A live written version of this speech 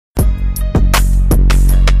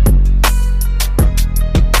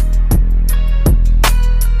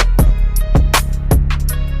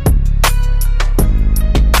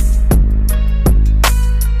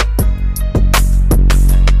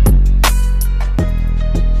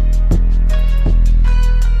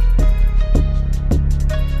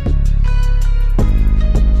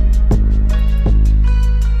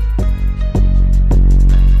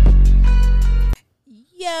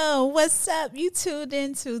up? You tuned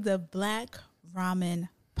into the Black Ramen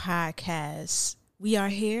Podcast. We are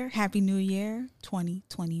here. Happy New Year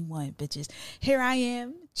 2021, bitches. Here I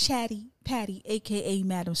am, Chatty Patty, a.k.a.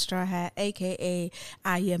 Madam Straw Hat, a.k.a.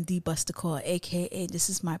 I am the Buster Core, a.k.a. this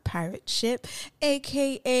is my pirate ship,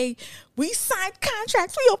 a.k.a. we signed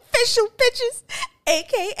contracts, we official bitches,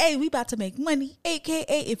 a.k.a. we about to make money,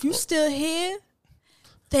 a.k.a. if you still here,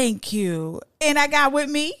 thank you. And I got with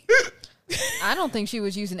me... I don't think she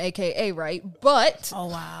was using AKA right, but oh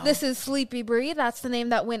wow, this is Sleepy Bree. That's the name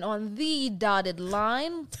that went on the dotted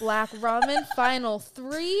line. Black Ramen, final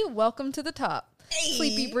 3. Welcome to the top. Hey.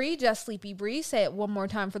 Sleepy Bree, just Sleepy Bree. Say it one more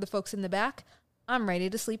time for the folks in the back. I'm ready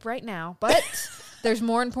to sleep right now, but there's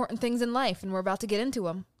more important things in life, and we're about to get into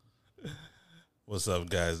them. What's up,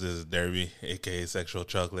 guys? This is Derby, a.k.a. Sexual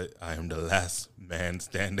Chocolate. I am the last man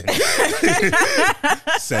standing.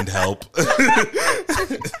 Send help.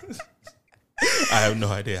 I have no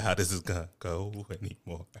idea how this is going to go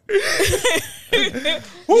anymore.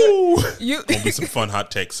 Woo! Gonna be some fun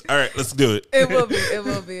hot takes. All right, let's do it. It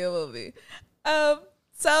will be.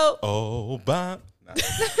 So. Oh, bye. Nah.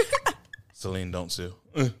 Celine, don't sue.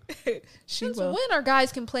 Since when are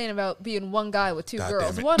guys complaining about being one guy with two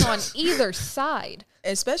girls? One on either side.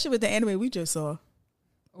 Especially with the anime we just saw.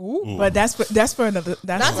 Ooh. But that's for another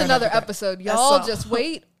another episode. Y'all just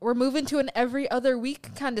wait. We're moving to an every other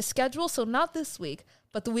week kind of schedule. So not this week,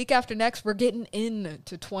 but the week after next, we're getting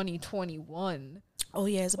into 2021. Oh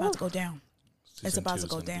yeah, it's about to go down. It's about to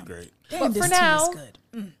go down. Great. Damn, but for now,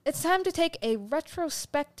 it's time to take a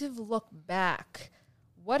retrospective look back.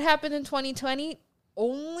 What happened in 2020?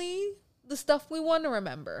 Only the stuff we want to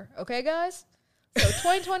remember. Okay, guys? So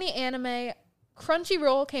 2020 anime.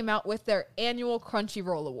 Crunchyroll came out with their annual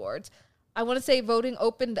Crunchyroll Awards. I want to say voting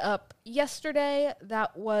opened up yesterday.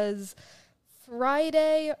 That was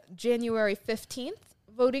Friday, January 15th.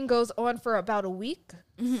 Voting goes on for about a week.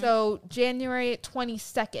 Mm-hmm. So January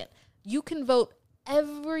 22nd, you can vote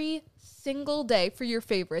every single day for your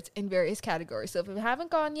favorites in various categories. So if you haven't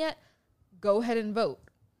gone yet, go ahead and vote.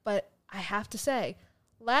 But I have to say,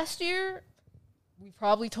 last year... we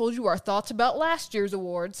probably told you our thoughts about last year's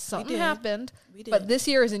awards. Something happened. We did. But this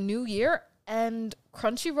year is a new year, and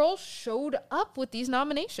Crunchyroll showed up with these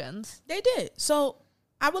nominations. They did. So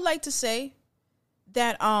I would like to say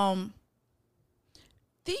that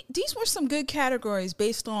these were some good categories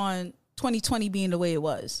based on 2020 being the way it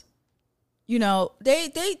was. You know,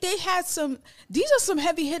 they had some. These are some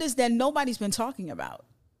heavy hitters that nobody's been talking about,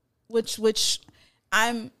 which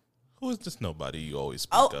I'm. Who is this nobody you always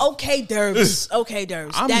speak of? Okay, Derbs. Okay,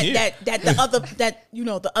 Derbs.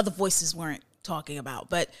 The other voices weren't talking about.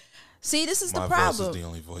 But see, this is the problem. My voice is the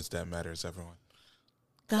only voice that matters, everyone.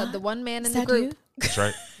 God, the one man in the group. You? That's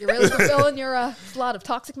right. You're really fulfilling your slot of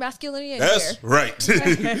toxic masculinity in That's here. Right.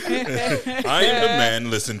 I am the man,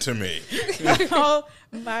 listen to me. Oh,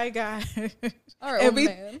 my God. All right,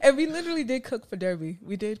 and we literally did cook for Derby.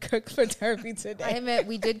 We did cook for Derby today. I admit,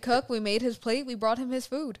 we did cook. We made his plate. We brought him his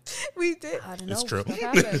food. We did. I don't know. It's true. What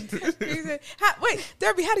happened. Wait,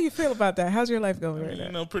 Derby, how do you feel about that? How's your life going right now?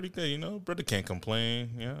 You know, pretty good. Brother can't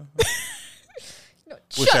complain. Yeah. No,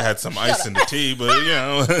 Wish I had some ice in the tea, but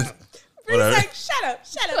whatever. Like, shut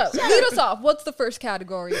up. Lead us off. What's the first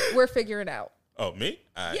category? We're figuring out. Oh, me?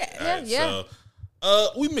 All right. Yeah.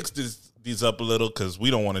 So, we mixed these up a little because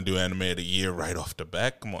we don't want to do anime of the year right off the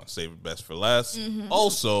bat. Come on, save it best for last. Mm-hmm.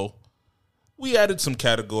 Also, we added some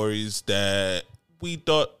categories that we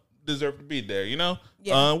thought deserved to be there,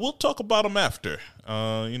 Yeah. We'll talk about them after,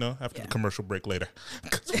 after the commercial break later.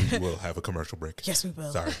 Because we will have a commercial break. Yes, we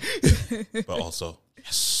will. Sorry. But also,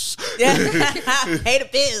 yes. Pay the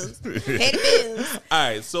bills. All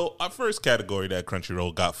right, so our first category that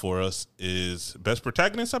Crunchyroll got for us is Best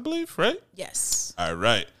Protagonist, I believe, right? Yes. All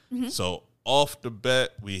right. Mm-hmm. So off the bat,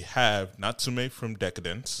 we have Natsume from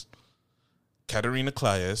Decadence, Katarina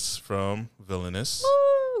Claes from Villainous,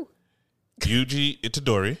 Woo! Yuji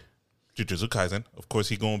Itadori, Jujutsu Kaisen. Of course,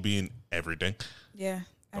 he's going to be in everything. Yeah,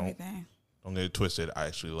 everything. Don't get it twisted. I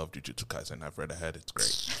actually love Jujutsu Kaisen. I've read ahead. It's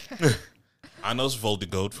great. Anos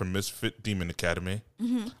Voldigode from Misfit Demon Academy.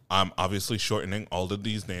 Mm-hmm. I'm obviously shortening all of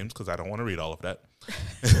these names because I don't want to read all of that.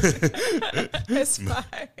 It's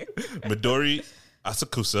fine. Midori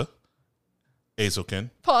Asakusa,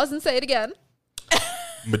 Eizouken. Pause and say it again.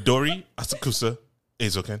 Midori Asakusa,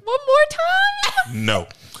 Eizouken. One more time. No.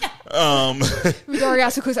 Midori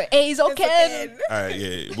Asakusa, Eizouken. All right,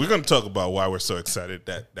 yeah. We're going to talk about why we're so excited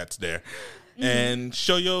that that's there. Mm-hmm. And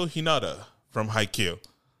Shoyo Hinata from Haikyuu.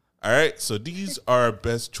 All right, so these are our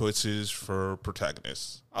best choices for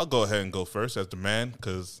protagonists. I'll go ahead and go first as the man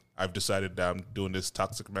because I've decided that I'm doing this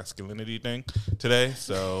toxic masculinity thing today.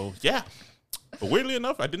 So, yeah. But weirdly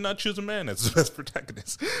enough, I did not choose a man as the best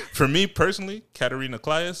protagonist. For me personally, Katarina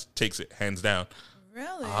Claes takes it hands down.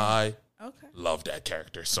 Really? I Okay. love that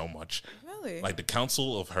character so much. Really? Like the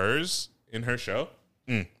council of hers in her show,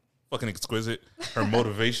 fucking exquisite. Her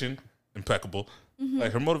motivation, impeccable.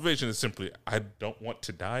 Like her motivation is simply, I don't want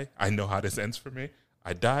to die. I know how this ends for me.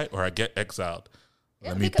 I die or I get exiled.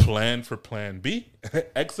 Let me plan for plan B,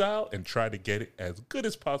 exile, and try to get it as good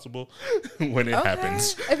as possible when it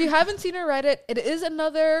happens. If you haven't seen or read it, it is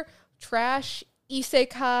another trash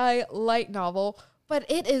isekai light novel, but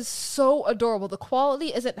it is so adorable. The quality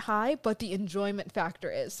isn't high, but the enjoyment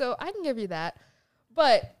factor is. So I can give you that.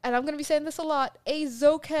 But, and I'm going to be saying this a lot,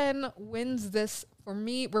 Eizouken wins this for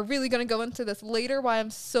me. We're really going to go into this later, why I'm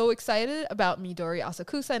so excited about Midori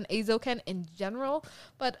Asakusa and Eizouken in general.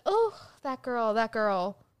 But, oh, that girl.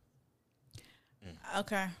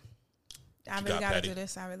 Okay. I You really got gotta Patty. do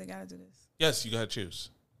this. I really gotta do this. Yes, you gotta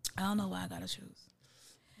choose. I don't know why I gotta choose.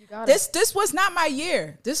 You got This was not my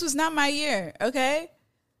year. This was not my year. Okay.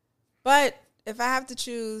 But if I have to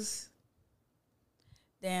choose,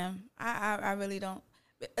 damn, I really don't.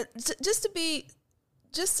 Just to be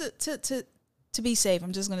safe,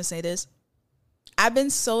 I'm just gonna say this. I've been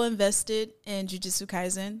so invested in Jujutsu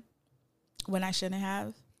Kaisen when I shouldn't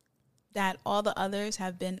have, that all the others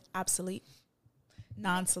have been obsolete,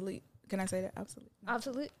 non-solete. Can I say that? Obsolete.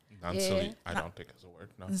 Absolutely. Non-silly. I don't think it's a word.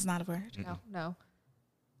 No. It's not a word. No.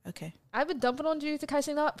 Okay. I've been dumping on Jujutsu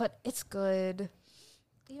Kaisen a lot, but it's good.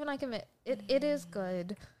 Even I can admit it is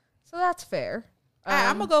good. So that's fair.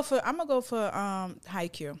 I'm gonna go for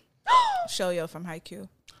Haikyuu. Shoyo from Haikyuu.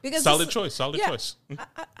 Because Solid choice. Solid yeah. choice.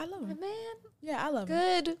 I love him. Man, Yeah, I love him.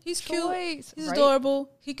 good. He's choice. cute. He's Right? adorable.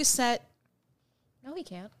 He could set. No, he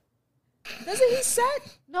can't. Doesn't he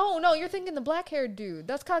set? No, you're thinking the black haired dude.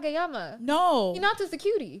 That's Kageyama. No. He not just a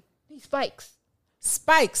cutie. He spikes.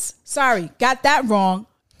 Spikes. Sorry, got that wrong.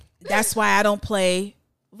 That's why I don't play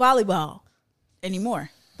volleyball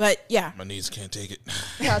anymore. But yeah. My knees can't take it.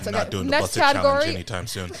 Yeah, it's I'm okay. not doing the Next busted challenge category. anytime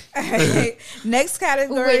soon. Next Ooh,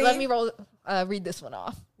 category. wait, let me read this one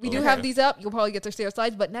off. We do Okay. have these up. You'll probably get their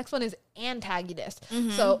slides, but next one is antagonist.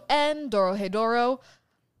 So En, Dorohedoro,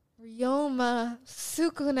 Ryoma,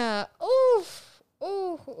 Sukuna. Ooh.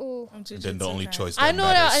 And then the only choice that I know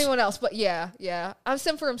matters. not anyone else, but yeah. I'm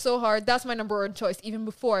sim for him so hard. That's my number one choice, even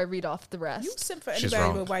before I read off the rest. You simp for She's anybody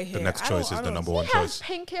wrong. with white hair. The next choice is the number one He has choice.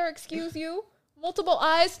 pink hair, excuse you. Multiple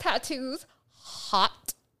eyes, tattoos.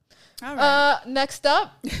 Hot. All right. Next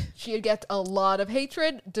up, she gets a lot of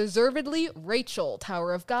hatred. Deservedly, Rachel,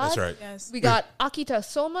 Tower of God. That's right. Yes. We got Akita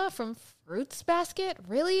Soma from Fruits Basket.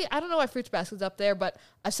 Really? I don't know why Fruits Basket's up there, but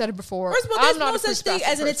I've said it before. First of all, I'm there's not no a such Fruits thing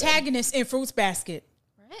Basket as an person. antagonist in Fruits Basket.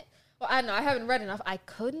 Right? Well, I don't know. I haven't read enough. I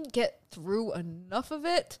couldn't get through enough of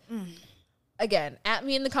it. Again, at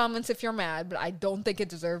me in the comments if you're mad, but I don't think it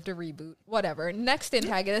deserved a reboot. Whatever. Next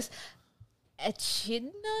antagonist,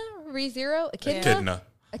 Echidna ReZero? Echidna.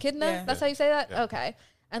 Echidna? Yeah. That's how you say that? Yeah. Okay.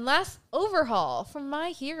 And last, Overhaul from My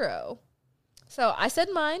Hero. So I said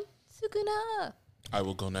mine, Sukuna. I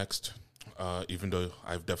will go next. Even though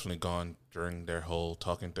I've definitely gone during their whole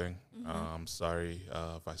talking thing. I'm sorry,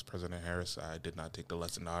 Vice President Harris. I did not take the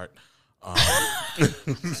lesson to heart. I'm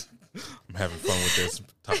having fun with this.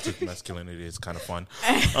 Toxic masculinity is kind of fun.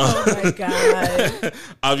 Oh my God.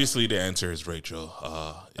 Obviously, the answer is Rachel.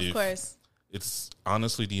 Of course. It's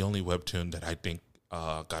honestly the only webtoon that I think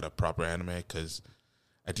got a proper anime, because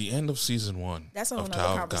at the end of season 1 That's a of whole Tower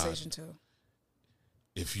nother of God, conversation too.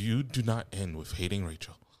 if you do not end with hating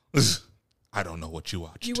Rachel, I don't know what you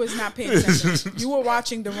watched. You was not paying attention. You were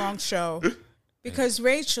watching the wrong show. Because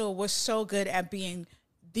Rachel was so good at being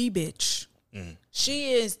the bitch.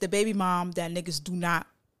 She is the baby mom that niggas do not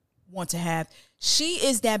want to have. She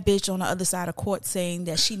is that bitch on the other side of court saying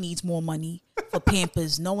that she needs more money for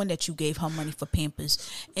Pampers, knowing that you gave her money for Pampers,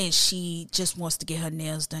 and she just wants to get her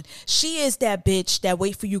nails done. She is that bitch that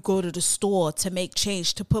wait for you go to the store to make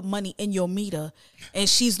change, to put money in your meter, and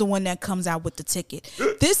she's the one that comes out with the ticket.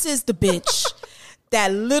 This is the bitch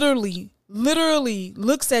that literally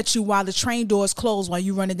looks at you while the train doors close while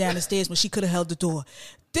you running down the stairs when she could have held the door.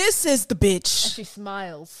 This is the bitch. And she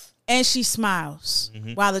smiles. And she smiles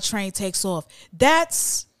while the train takes off.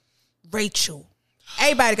 That's Rachel.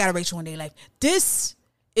 Everybody got a Rachel in their life. This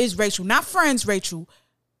is Rachel, not Friends Rachel,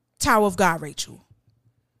 Tower of God Rachel.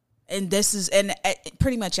 And this is, and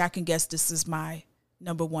pretty much I can guess this is my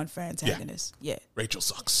number one for antagonist. Yeah. Rachel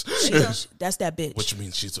sucks, That's that bitch. which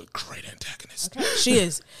means she's a great antagonist. She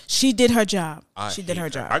is. She did her job. She did hate her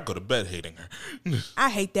job. I go to bed hating her. I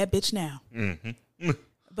hate that bitch now.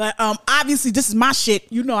 But obviously this is my shit.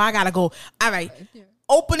 You know I gotta go. All right.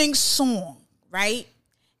 Opening song, right?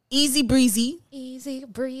 Easy Breezy. Easy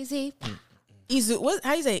breezy. Izu, what?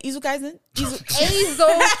 How you say it? Izukaisen?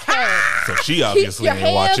 Azoken. So she Keep obviously your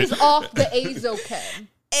didn't watch hands it. off the Azoken.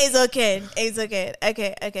 Azoken.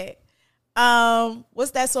 Okay.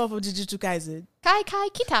 What's that song from Jujutsu Kaisen? Kai Kai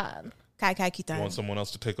Kitan. Kai Kai You want Kitan. someone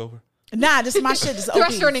else to take over? Nah, this is my shit. This is The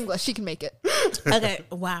rest are in OP. English. She can make it. Okay,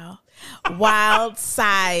 wow. Wild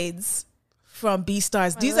Sides from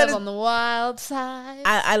Beastars. I These live are on the wild side.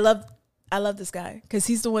 I love this guy because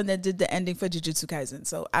he's the one that did the ending for Jujutsu Kaisen.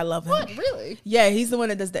 So I love him. What? Really? Yeah, he's the one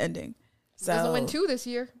that does the ending. So Doesn't win 2 this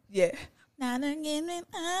year. yeah.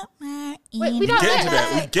 Wait, we don't We get into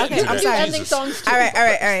that. We get Okay, into I'm that. sorry. ending Jesus. songs too. All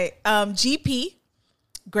right. GP,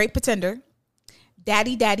 Great Pretender,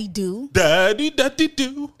 Daddy Do. Daddy, daddy,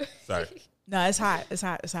 do. Sorry. No, it's hot.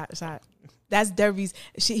 That's Derby's.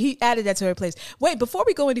 He added that to her place. Wait, before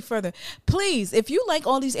we go any further, please, if you like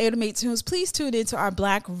all these anime tunes, please tune into our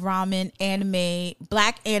Black anime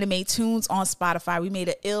tunes on Spotify. We made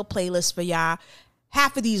an ill playlist for y'all.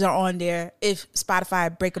 Half of these are on there if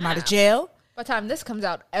Spotify break them out of jail. By the time this comes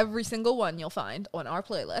out, every single one you'll find on our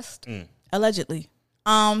playlist. Allegedly.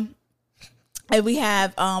 And we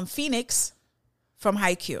have Phoenix from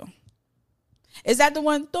Haikyuu. Is that the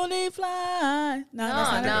one? Don't they fly? No,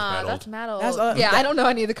 that's not it. No, old. that's metal. That's all- Yeah, that- I don't know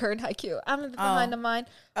any of the current Haikyuu. I'm behind on mine.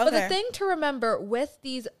 But the Okay. thing to remember with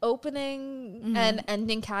these opening and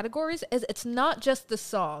ending categories is it's not just the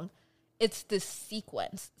song, it's the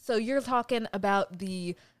sequence. So you're talking about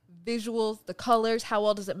the visuals, the colors, how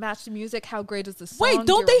well does it match the music, how great is the song? Wait, Do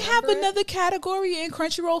don't you they have remember it? another category in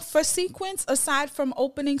Crunchyroll for sequence aside from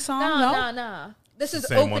opening song? No. This is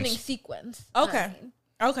Same opening ones. sequence. Okay.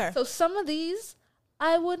 Okay. So some of these,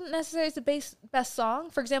 I wouldn't necessarily say best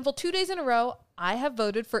song. For example, 2 days in a row, I have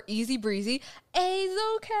voted for Easy Breezy,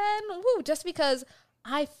 Azoken, woo, just because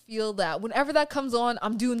I feel that whenever that comes on,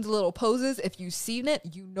 I'm doing the little poses. If you've seen it,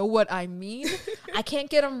 you know what I mean. I can't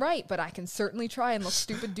get them right, but I can certainly try and look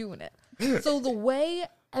stupid doing it. So the way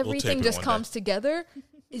everything it just one comes together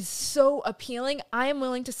is so appealing. I am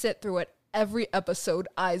willing to sit through it every episode,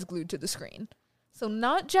 eyes glued to the screen. So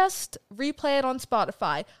not just replay it on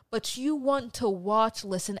Spotify, but you want to watch,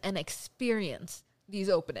 listen, and experience these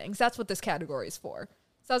openings. That's what this category is for.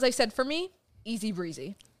 So as I said, for me, Easy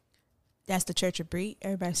Breezy. That's the Church of Bree.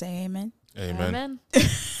 Everybody say amen. Amen.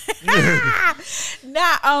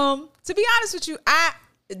 Nah, to be honest with you,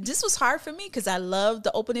 this was hard for me because I love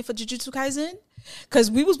the opening for Jujutsu Kaisen.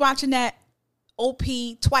 Because we was watching that OP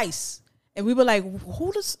twice. And we were like,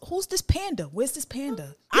 who's this panda? Where's this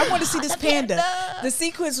panda? I want to see this panda. The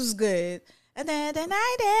sequence was good. And then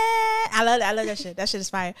I love that shit. That shit is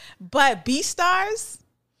fire. But Beastars,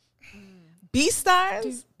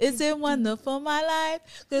 is it wonderful my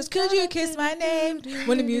life? Because could you kiss my name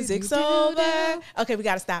when the music's over? Okay, we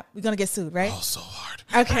got to stop. We're going to get sued, right? Oh, so hard.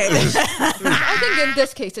 Okay. I think in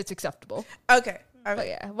this case, it's acceptable. Okay. But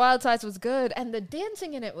yeah, Wild Sides was good. And the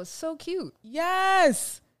dancing in it was so cute.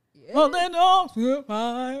 Yes. Well, then Plus,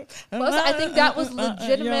 I think that was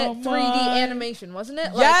legitimate 3D animation, wasn't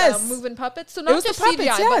it? Yes. Like moving puppets. So It not was just the puppets,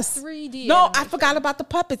 CGI, yes. but 3D No, I animation. forgot about the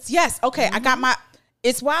puppets. Yes. Okay, I got my.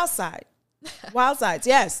 It's Wild Side. Wild Sides.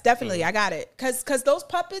 Yes, definitely. I got it. Cause those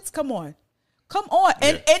puppets. Come on.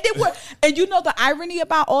 And they were. And you know the irony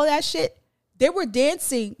about all that shit. They were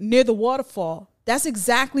dancing near the waterfall. That's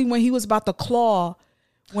exactly when he was about to claw.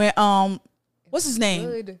 When what's his name?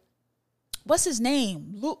 Good. What's his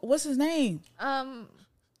name? What's his name?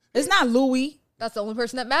 It's not Louis. That's the only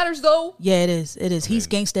person that matters, though. Yeah, it is. It is. He's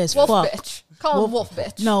gangsta as Wolf fuck. bitch. Call him Wolf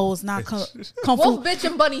bitch. No, it's not Kung Wolf Fu. bitch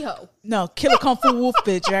and bunny hoe. No, Killer Kung Fu Wolf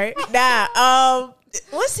bitch, right? Nah.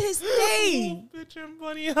 What's his name? Bitch and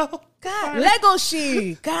bunny hoe. God, Lego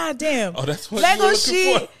Shi. God damn. Oh, that's what Lego you were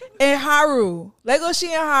Shi looking for. and Haru. Lego Shi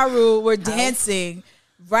and Haru were dancing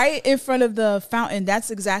right in front of the fountain. That's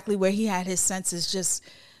exactly where he had his senses. Just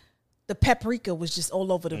the paprika was just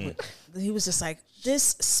all over the. He was just like, this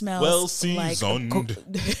smells Well like seasoned.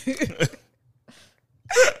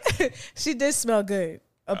 She did smell good.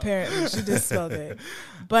 Apparently, she did smell good.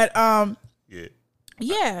 But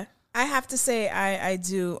yeah, I have to say I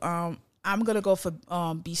do. I'm gonna go for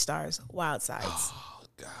Beastars Wild Sides. Oh,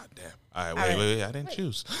 God damn. All right, wait. I didn't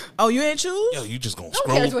choose. Oh, you ain't choose? Yo, you just gonna cares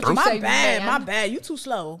scroll what through. you My say, bad, man. my bad. You too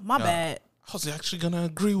slow. My bad. I was actually gonna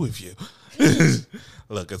agree with you.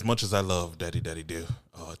 Look, as much as I love Daddy Do,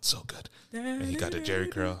 oh, it's so good. And he got the Jerry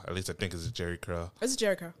curl. At least I think it's a Jerry curl. It's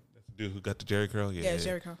Jericho. The dude who got the Jerry curl, Yeah, it's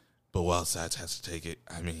Jericho. But Wild Sides has to take it.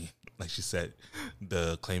 I mean, like she said,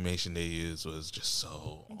 the claymation they used was just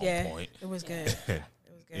so on point. It was good. It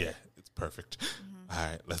was good. Yeah, it's perfect. All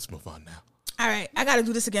right, let's move on now. All right, I got to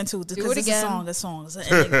do this again too because it it's again. a song. It's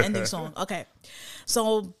an ending song. Okay,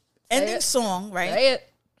 so ending it. song, right? Say it.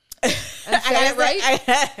 And say it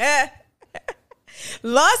right.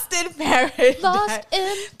 Lost in Paradise. Lost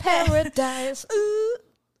in Paradise. Ooh.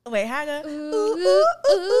 Wait, how go? I mean,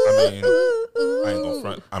 I ain't gonna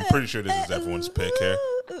front. I'm pretty sure this is everyone's pick here.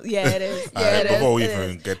 Yeah, it is. All right, it is. before we It even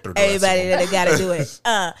is. get through the rest of Everybody them. that gotta do it.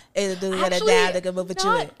 It'll do it Actually, down. They can move it to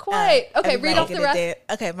not it. quite. Okay, read everybody off the get it rest. there.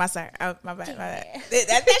 Okay, my sorry. My bad.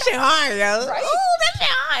 That shit hard, yo. Right? Ooh, that shit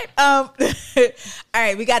hard. All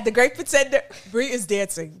right, we got The Great Pretender. Bree is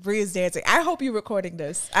dancing. I hope you're recording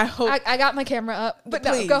this. I hope. I got my camera up, but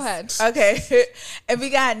no, Please. go ahead. Okay. And we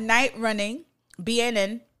got Night Running,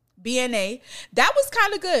 BNA. That was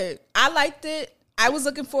kind of good. I liked it. I was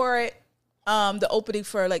looking for it. The opening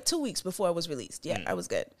for like 2 weeks before it was released. Yeah, I was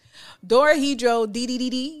good. Dora Hydro,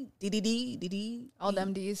 DDD. All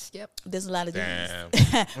them D's. Yep. There's a lot of Damn.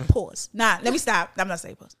 D's. Pause. Nah, let me stop. I'm not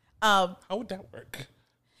saying pause. How would that work?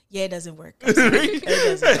 Yeah, it doesn't work. I'm sorry. It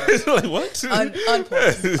doesn't work. Like what?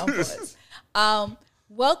 Unpause.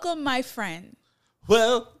 Welcome, my friend.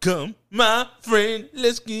 Welcome, my friend.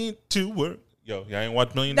 Let's get to work. Yo, y'all ain't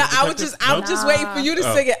watch Million No, Dollar I was Detective? just waiting for you to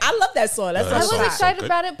Oh. sing it. I love that song. That's I my I That's was spot. fine. excited So good.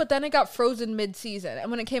 about it, but then it got frozen mid-season,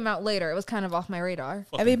 and when it came out later, it was kind of off my radar.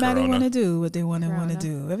 Fucking Everybody Corona. want to do what they want to Corona.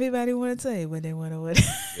 do. Everybody want to say what they want to.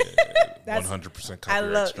 That's 100% I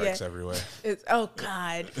copyright love- strikes yeah. everywhere. Oh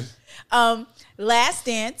God. Last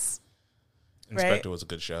Dance. Inspector was a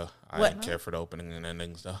good show. I What? didn't care for the opening and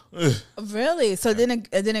endings though. Really? So it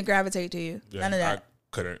didn't gravitate to you. Yeah, None of that.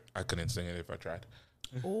 I couldn't sing it if I tried.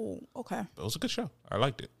 Oh, okay. But it was a good show. I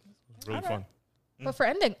liked it. It was really fun. But for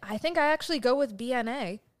ending, I think I actually go with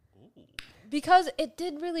BNA because it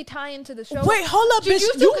did really tie into the show. Wait, hold up, bitch.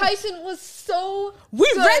 Jujutsu Kaisen was so. We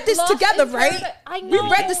good. read this Lost together, in right? Paradise. I know. We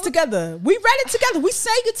read this together. We read it together. We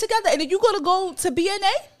sang it together. And then you gonna go to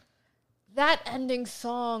BNA? That ending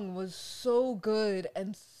song was so good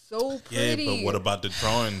and so pretty. Yeah, but what about the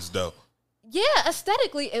drawings though? Yeah,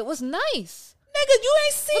 aesthetically, it was nice. Nigga, you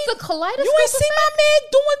ain't seen With the kaleidoscope You ain't seen my man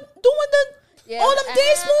doing the all them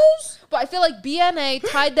dance moves? But I feel like BNA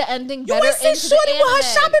tied the ending You better ain't seen into the Shorty with her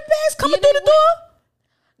anime. shopping bags coming BNA through the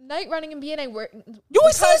door? Night Running and BNA were. You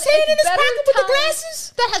ain't see his hand in his better pocket with the timed.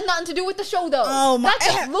 glasses? That has nothing to do with the show, though. Oh, my- That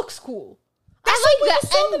just looks cool. That's I what we like was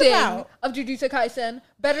the talking ending about. of Jujutsu Kaisen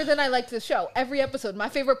better than I liked the show. Every episode, my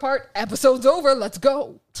favorite part, episode's over, let's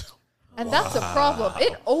go. And that's a problem.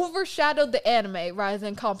 It overshadowed the anime rather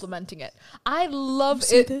than complimenting it. I love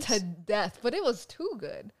see it this? to death, but it was too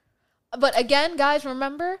good. But again, guys,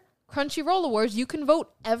 remember, Crunchyroll Awards, you can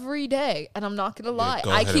vote every day. And I'm not going to lie.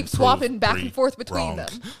 go I ahead keep and swapping prove back Bree and forth between wrong.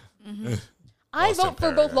 them. I Lost in vote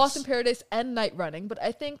for both Lost Paradise. in Paradise and Night Running, but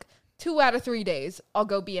I think 2 out of 3 days, I'll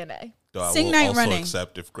go BNA. Though I Sing will Night also Running.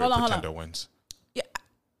 accept if Great Hold on, Pretender wins. Yeah.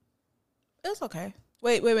 It's okay.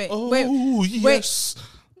 Wait. Wait. Oh, yes.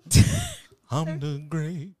 I'm the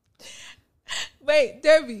great. Wait,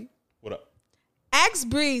 Derby. What up? Ask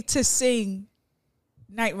Bree to sing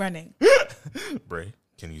Night Running. Bray,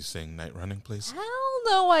 can you sing Night Running, please? Hell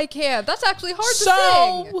no, I can't. That's actually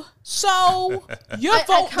hard to sing. So your I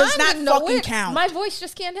vote does kinda not know fucking it. count. My voice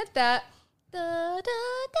just can't hit that. Da, da, da,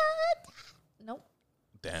 da. Nope.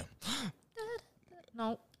 Damn.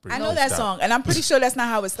 Nope. Bree, I know please that stop. song, and I'm pretty sure that's not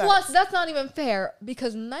how it starts. Plus, that's not even fair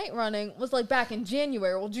because Night Running was like back in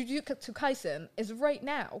January. Well, Jujutsu Kaisen is right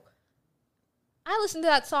now. I listened to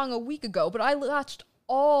that song a week ago, but I watched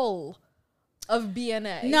all of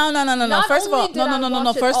BNA. No. Not First of all, only did I no.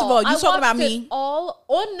 watch it First of all, you I talking about watched it me? all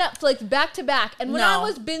on Netflix back to back, and when I No.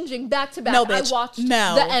 was binging back to back, No, bitch. I watched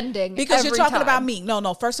no. the ending because you're every talking time. about me.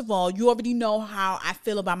 No. First of all, you already know how I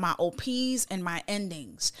feel about my OPs and my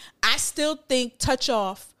endings. I still think Touch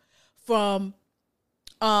Off from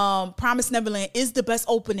Promise Neverland is the best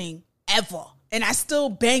opening ever, and I still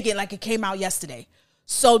bang it like it came out yesterday.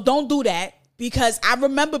 So don't do that because I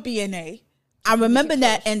remember BNA. I remember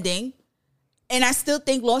that ending. And I still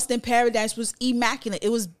think Lost in Paradise was immaculate. It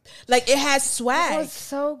was like it has swag. It was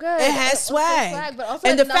so good. It has was so swag. but also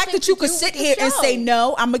And had the fact nothing that you to could do sit with the here and say, show.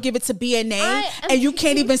 no, I'm going to give it to BNA, I am- and you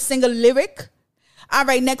can't even sing a lyric. All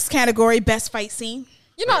right, next category, best fight scene.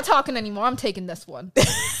 You're not talking anymore. I'm taking this one.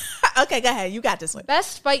 Okay, go ahead. You got this one.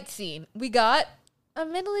 Best fight scene. We got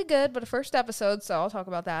admittedly good, but a first episode, so I'll talk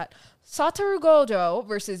about that. Satoru Gojo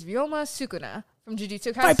versus Ryoma Sukuna from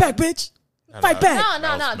Jujutsu Kaisen. Fight back, bitch. Fight back. No,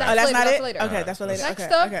 That was that's bad. Oh, that's later, not that's it? later. Okay, that's for later. Next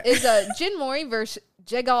Okay, up okay. is Jin Mori versus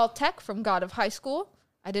Jegal Tech from God of High School.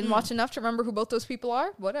 I didn't watch enough to remember who both those people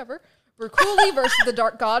are. Whatever. Berkuli versus the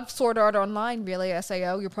Dark God, Sword Art Online. Really,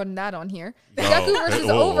 SAO, you're putting that on here. Deku versus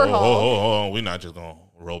Overhaul. We're not just going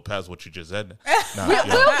to roll past what you just said.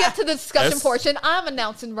 We'll get to the discussion portion. I'm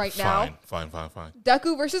announcing right now. Fine.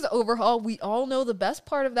 Deku versus Overhaul. We all know the best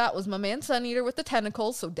part of that was my man Sun Eater with the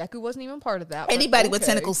tentacles, so Deku wasn't even part of that. Anybody with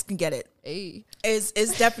tentacles can get it. Hey.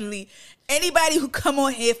 It's definitely anybody who come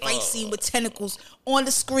on here fight scene with tentacles on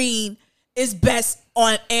the screen is best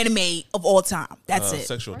on anime of all time. That's it.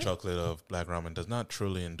 Sexual chocolate of Black Ramen does not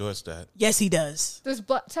truly endorse that. Yes, he does. Does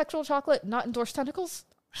sexual chocolate not endorse tentacles?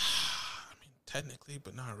 I mean, technically,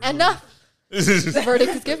 but not really. Enough. The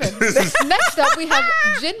verdict is given. Next up, we have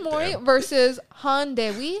Jin Mori versus Han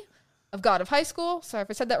Dewi of God of High School. Sorry if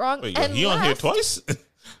I said that wrong. Wait, he on here twice?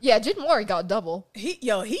 Yeah, Jin Mori got double. He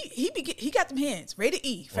got them hands. Rated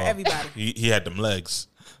E for everybody. He had them legs.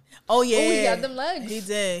 Oh yeah, he got them legs.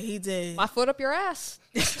 He did. My foot up your ass.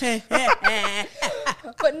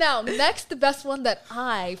 But now, next, the best one that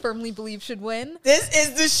I firmly believe should win. This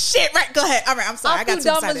is the shit. Right, go ahead. All right, I'm sorry. I got too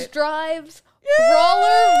Akudama's excited. Drives.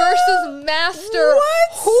 Brawler versus Master.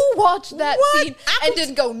 What? Who watched that What? scene and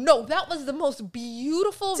didn't go, no, that was the most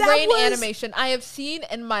beautiful rain animation I have seen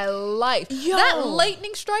in my life. Yo. That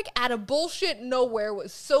lightning strike out of bullshit nowhere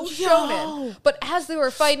was so shonen. But as they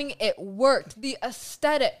were fighting, it worked. The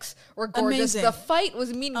aesthetics were gorgeous. Amazing. The fight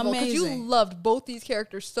was meaningful because you Amazing. loved both these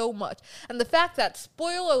characters so much. And the fact that,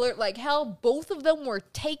 spoiler alert, like hell, both of them were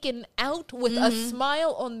taken out with a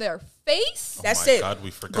smile on their face. That's Oh my it. God,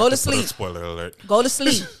 we forgot Go to to put a sleep. spoiler alert. Go to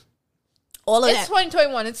sleep. All of It's that.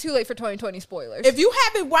 2021. It's too late for 2020 spoilers. If you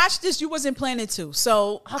haven't watched this, you wasn't planning to.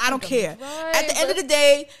 So I don't care. right, At the end of the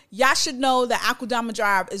day, y'all should know that Akudama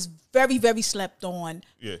Drive is very, very slept on.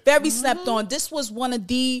 Yeah. Very slept on. This was one of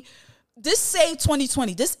this saved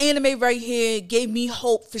 2020. This anime right here gave me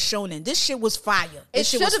hope for shonen. This shit was fire. it This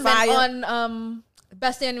shit should was have fire. been on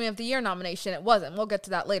Best Anime of the Year nomination. It wasn't. We'll get to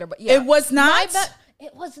that later. But yeah, It was not?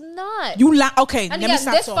 It was not. Okay, and let me again,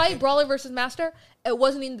 stop this talking. fight, Brawler versus Master, it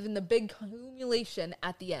wasn't even the big accumulation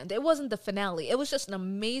at the end. It wasn't the finale. It was just an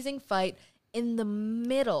amazing fight in the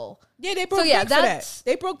middle. Yeah, they broke bank for that.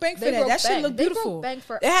 They broke bank for that. That shit looked beautiful. They broke bank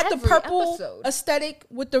for They had the every purple episode. aesthetic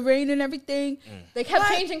with the rain and everything. They kept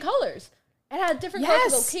What? changing colors. It had different Yes.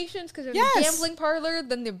 color locations because there's Yes. the gambling parlor,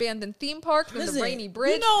 then the abandoned theme park, then Listen, the rainy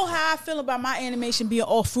bridge. You know how I feel about my animation being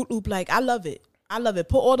all Fruit Loop like. I love it. I love it.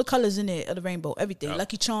 Put all the colors in there of the rainbow, everything.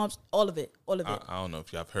 Lucky Charms, all of it. All of it. I don't know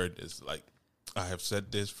if y'all have heard this. Like, I have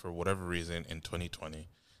said this for whatever reason in 2020.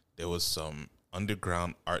 There was some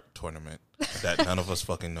underground art tournament that none of us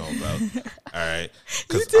fucking know about. All right?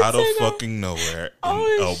 Because did out of say that. fucking nowhere, in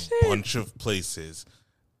Oh, a shit. bunch of places,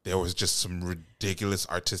 there was just some ridiculous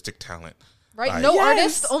artistic talent. Right? Like, No Yes.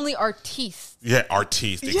 artists, only artistes. Yeah,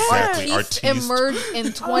 artiste. Yes. Exactly. Artistes Artiste. emerged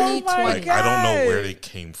in 2020. Like, I don't know where they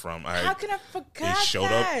came from. How can I forget They showed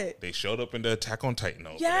that? up. They showed up in the Attack on Titan.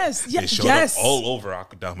 Over Yes, there. They showed yes. up all over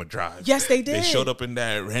Akudama Drive. Yes, they They did. showed up in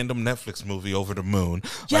that random Netflix movie Over the Moon.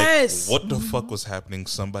 Yes. Like, what the fuck was happening?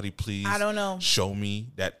 Somebody please. I don't know. Show me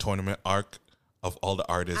that tournament arc of all the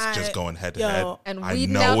artists just going head to yo. head. And I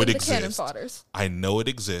weeding know out it the cannon exists. fodders. I know it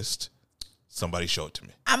exists. Somebody show it to me.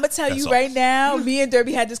 I'm gonna tell That's you all. right now. Me and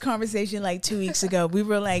Derby had this conversation like 2 weeks ago. We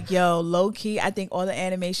were like, "Yo, low key, I think all the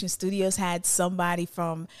animation studios had somebody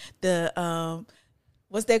from the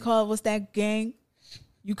what's they called? What's that gang?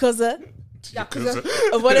 Yakuza.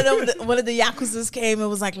 One of the Yakuzas came and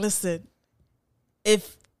was like, "Listen,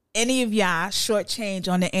 if any of y'all shortchange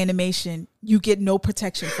on the animation, you get no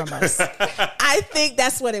protection from us." I think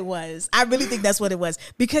that's what it was. I really think that's what it was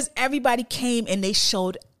because everybody came and they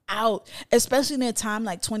showed out, especially in a time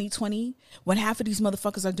like 2020 when half of these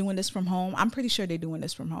motherfuckers are doing this from home. I'm pretty sure they're doing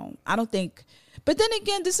this from home. I don't think, but then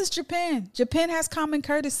again, this is Japan. Japan has common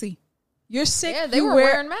courtesy. You're sick. Yeah, they you were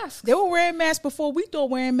wearing masks. They were wearing masks before we thought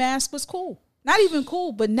wearing masks was cool. Not even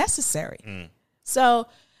cool, but necessary. So,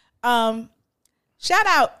 shout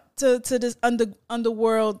out to this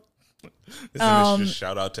underworld. Isn't this just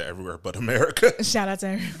shout out to everywhere but America? Shout out to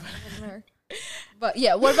everybody. But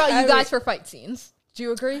yeah, what about you guys for fight scenes? Do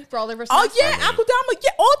you agree? Brawler versus Oh Master? yeah, Akudama,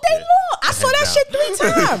 yeah, all day long. I saw that Hands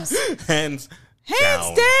shit 3 times.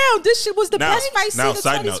 Hands Down. This shit was the best fight scene now, of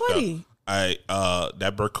side note, 2020. though,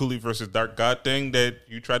 that Berkuli versus Dark God thing that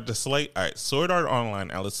you tried to slate. All right, Sword Art Online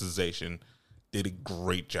Alicization did a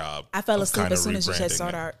great job. I fell of asleep kinda as soon as you said rebranding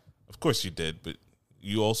Sword it. Art. Of course you did, but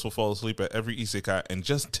you also fall asleep at every isekai. And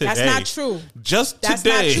just today, That's not true. Just That's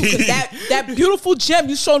today, not true. 'Cause that beautiful gem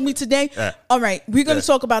you showed me today. Yeah. All right, we're gonna Yeah.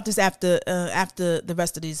 talk about this after the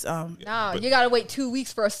rest of these. No, but- you gotta wait 2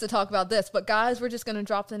 weeks for us to talk about this. But guys, we're just gonna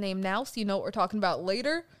drop the name now so you know what we're talking about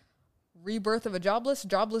later. Rebirth of a Jobless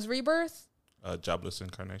Rebirth. Jobless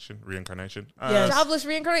reincarnation. Yes. Jobless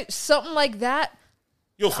Reincarnation, something like that.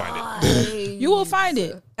 You'll find it. You will find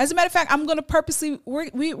it. As a matter of fact, I'm gonna purposely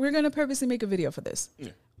we're gonna purposely make a video for this. Yeah.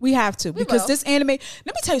 We have to because will. this anime. Let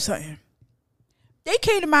me tell you something. They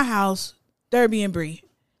came to my house, Derby and Bree.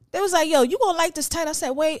 They was like, "Yo, you gonna like this title?" I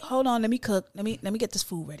said, "Wait, hold on. Let me cook. Let me get this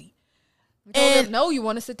food ready." We told them, no, you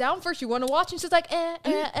want to sit down first. You want to watch. And she's like,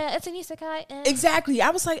 it's an isekai. Exactly. I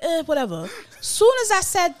was like, whatever. Soon as I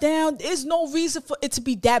sat down, there's no reason for it to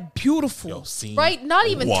be that beautiful. Yo, scene Right? Not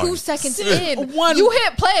even 2 seconds in. You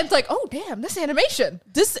hit play and it's like, oh, damn, this animation.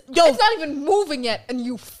 It's not even moving yet and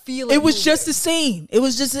you feel it. It was moving. just the scene. It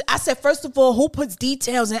was just, I said, first of all, who puts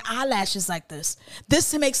details and eyelashes like this?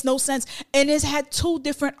 This makes no sense. And it's had 2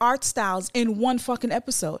 different art styles in one fucking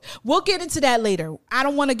episode. We'll get into that later. I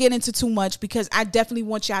don't want to get into too much because I definitely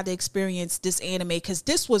want y'all to experience this anime because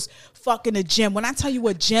this was fucking a gem. When I tell you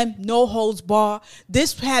a gem, no holds bar,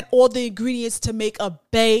 this had all the ingredients to make a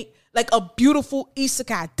bae, like a beautiful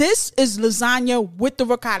isekai. This is lasagna with the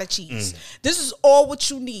ricotta cheese. This is all what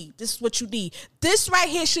you need. This is what you need. This right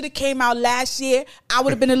here should have came out last year. I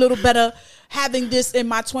would have been a little better having this in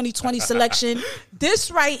my 2020 selection.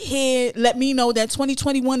 This right here let me know that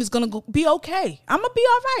 2021 is going to be okay. I'm going to be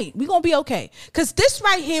all right. We're going to be okay. Because this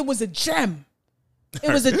right here was a gem. It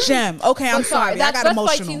was a gem. Okay, I'm sorry. I got emotional.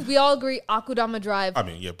 Fight scenes, we all agree Akudama Drive. I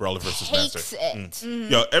mean, yeah, Brawler versus hates Master. it.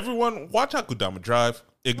 Yo, everyone, watch Akudama Drive.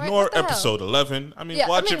 Ignore Right, episode 11. I mean, Yeah,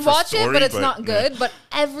 watch it for watch story, it, but it's not good. yeah, But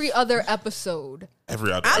every other episode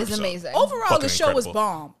every other is episode. amazing. Overall, Fucking the show was incredible.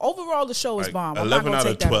 bomb. Overall, the show was Like, bomb. I'm not 11 gonna out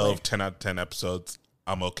take of that 12, away. 10 out of 10 episodes.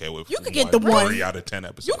 I'm okay with. You could get the one. 3 out of 10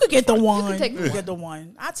 episodes. You could get the one. You You could could take get the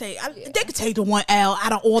one. They could take the 1L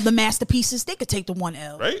out of all the masterpieces. They could take the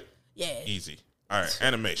 1L. Right? Yeah. Easy. All right,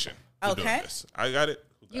 animation. Who doing Okay. this? I got it.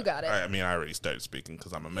 You got it. I mean, I already started speaking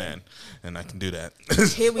because I'm a man and I can do that.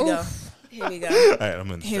 Here we go. Here we go. All right, I'm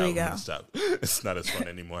gonna Here we stop. I'm go. gonna stop. It's not as fun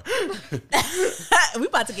anymore. We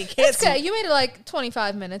about to get It's canceled. okay. You made it like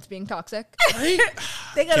 25 minutes being toxic. They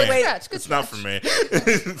gotta Can't. wait. Scratch, good It's not for scratch. me.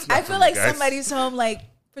 It's not I for feel me, like guys. somebody's home. Like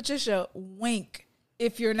Patricia, wink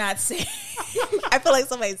if you're not saying. I feel like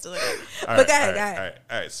somebody's doing it. All But right, go ahead. all Go right, ahead.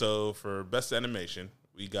 All right. So for best animation,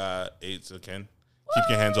 we got Aizuken. Keep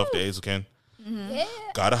your hands off the Aizuken. Yeah.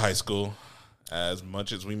 Got a high school. As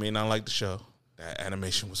much as we may not like the show, that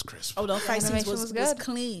animation was crisp. Oh, the fight scenes Animation was was good.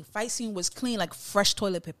 clean. Fight scene was clean, like fresh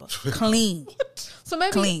toilet paper. Clean. So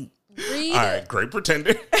maybe Clean. read. All right, Great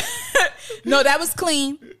Pretender, No, that was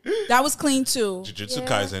clean. That was clean too. Jujutsu Yeah.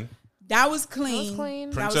 Kaisen, That was That clean. was clean.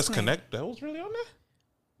 That was Princess clean. Connect. That was really on there.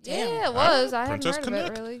 Damn. Yeah, it was. I Princess hadn't heard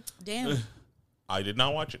Connect. of it really. Damn. I did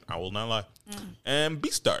not watch it. I will not lie. And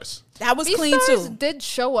Beastars. That was clean Beastars too. did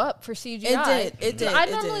show up for CGI. It did. I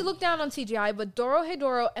It normally did. look down on CGI, but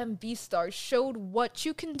Dorohedoro and Beastars showed what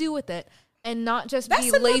you can do with it and not just That's be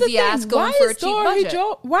another lazy thing. ass going for a cheap budget.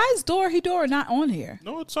 Why is Dorohedoro not on here?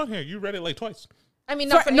 No, it's on here. You read it like twice. I mean,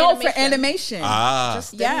 not for no, animation. for animation. Ah,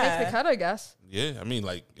 Just didn't Yeah. make the cut, I guess. yeah. I mean,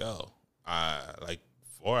 like, yo, like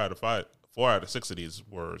 4 out of 6 of these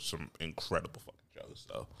were some incredible fucking shows.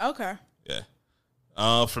 So Okay. yeah.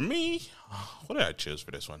 For me, what did I choose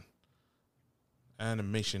for this one?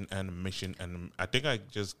 Animation, and I think I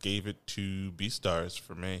just gave it to Beastars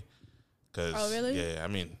for me. Cause, Oh, really? Yeah, I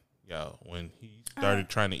mean, yo, when he started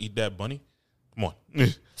trying to eat that bunny, come on,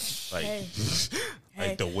 like,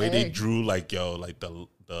 like the way they drew, like like the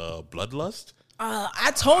bloodlust.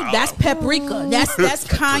 I told that's paprika. That's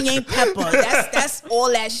cayenne pepper. That's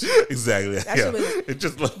all that shit. Exactly. shit Yeah. was- It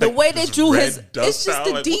just looked The like way they this drew red his, dust it's just out,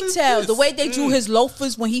 the like, what is details. The this? way they drew his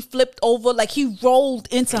loafers when he flipped over, like he rolled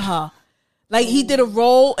into her, like he did a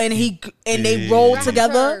roll and they rolled Yeah.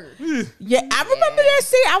 together. Sure. Yeah, I remember that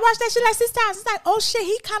scene. I watched that shit like 6 times. It's like, oh shit,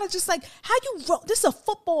 he kind of just like how you roll. This is a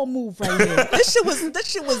football move right here. This shit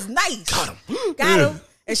was nice. Got him.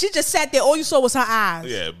 And she just sat there. All you saw was her eyes.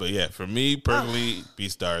 Yeah, but yeah, for me personally,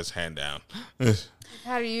 Beastars hand down.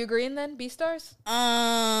 How do you agreeing then, Beastars?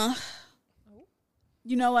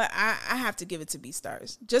 You know what? I have to give it to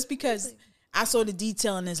Beastars just because I saw the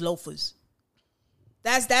detail in his loafers.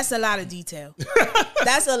 That's a lot of detail.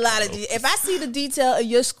 That's a lot of detail. If I see the detail of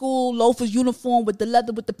your school loafers uniform with the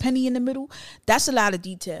leather with the penny in the middle, that's a lot of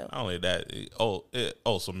detail. Not only that, it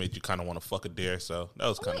also made you kind of want to fuck a deer, so that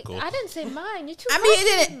was kind of cool. I didn't say mine. You're too. I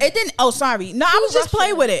mean, it didn't. Oh, sorry. No, I was just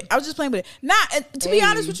playing with it. I was just playing with it. To be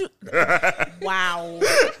honest with you. Wow.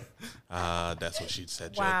 That's what she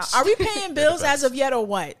said. Wow. Jokes. Are we paying bills as of yet or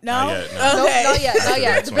what? No. Not yet, no. Okay. Not yet. Not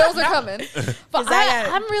yet. The bills are coming. But I got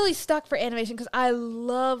it. I'm really stuck for animation because I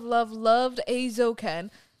loved Aizoken.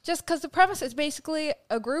 Just because the premise is basically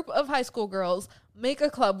a group of high school girls make a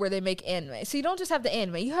club where they make anime. So you don't just have the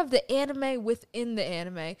anime, you have the anime within the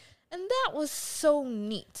anime. And that was so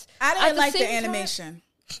neat. I At didn't the like the same time- animation.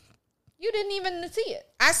 You didn't even see it.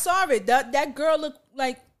 I saw it. That girl looked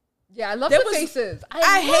like. Yeah, I love There the was- faces. I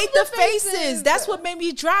love hate the faces. That's what made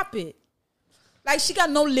me drop it. Like, she got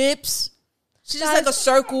no lips. She's just Guys, like a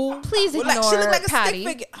circle. Please Well, ignore like, she looked like a Patty. stick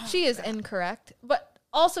figure. Oh, She is incorrect. But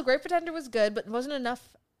also, Great Pretender was good, but wasn't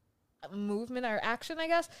enough movement or action, I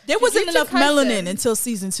guess. There wasn't Jujutsu enough Kaisen- melanin until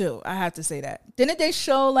season 2. I have to say that. Didn't they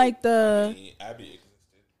show like the? Abby existed.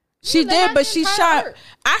 She Yeah, they did, had but the she entire shot. arc.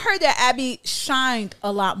 I heard that Abby shined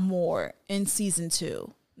a lot more in season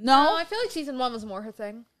 2. No, No, I feel like season 1 was more her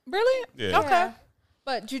thing. really? Yeah. Okay. Yeah.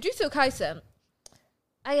 But Jujutsu Kaisen,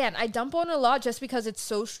 again, I dump on it a lot just because it's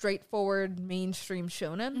so straightforward mainstream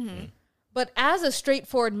shonen. Mm-hmm. But as a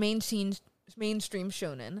straightforward mainstream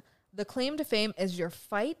shonen, the claim to fame is your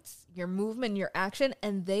fights, your movement, your action,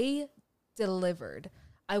 and they delivered.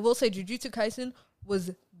 I will say Jujutsu Kaisen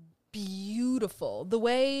was beautiful. The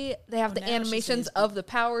way they have the now she animations says- of the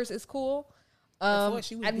powers is cool. Before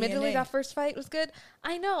she was Admittedly, BNA. that first fight was good.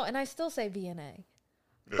 I know, and I still say BNA.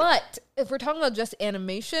 But if we're talking about just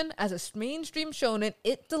animation as a mainstream shonen,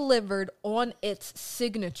 it delivered on its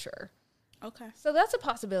signature. Okay. So that's a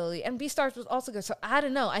possibility. And Beastars was also good. So I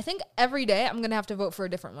don't know. I think every day I'm going to have to vote for a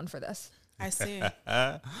different one for this. I see.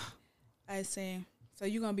 I see. So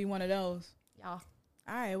you're gonna be one of those. Yeah. All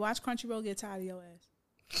right. Watch Crunchyroll get tired of your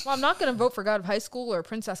ass. Well, I'm not going to vote for God of High School or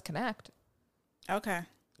Princess Connect. Okay.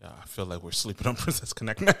 Yeah, I feel like we're sleeping on Princess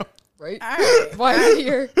Connect now. Right? All right. Why are you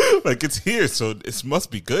here? Like, it's here, so it must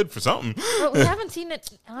be good for something. But we haven't seen it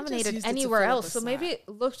used nominated it to anywhere fill up else. a So maybe slot. it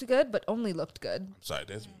looked good, but only looked good. Sorry,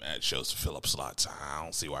 there's mad shows to fill up slots. I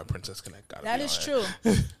don't see why Princess Connect got That is true.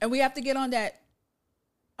 And we have to get on that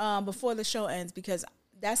before the show ends, because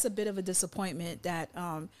that's a bit of a disappointment that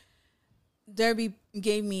Derby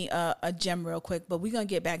gave me a gem real quick, but we're going to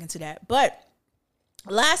get back into that. But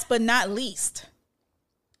last but not least,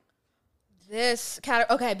 This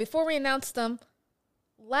category. Okay, before we announce them,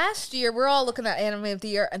 last year we're all looking at Anime of the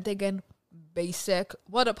Year and thinking, basic.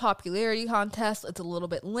 What a popularity contest. It's a little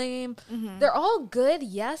bit lame. They're all good,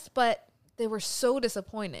 yes, but they were so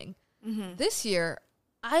disappointing. This year,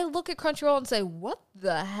 I look at Crunchyroll and say, what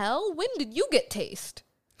the hell? When did you get Taste?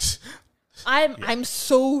 I'm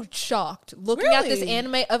so shocked looking at this Really?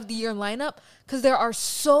 Anime of the Year lineup, because there are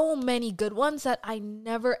so many good ones that I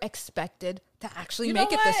never expected to actually you make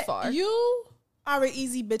know it this what? far. You are an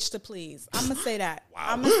easy bitch to please. I'm going to say that.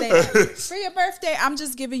 I'm going to say that. For your birthday, I'm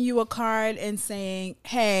just giving you a card and saying,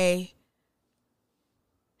 hey,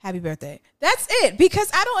 happy birthday. That's it. Because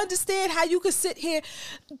I don't understand how you could sit here.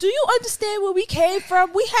 Do you understand where we came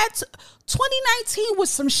from? We had 2019 was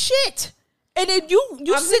some shit. And then you I'm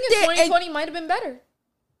sit thinking there 2020 might have been better.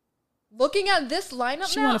 Looking at this lineup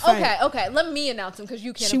She now, wanna fight. okay, let me announce them because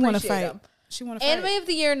you can't she want to appreciate fight. them. She want to fight. Anime of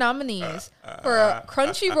the Year nominees for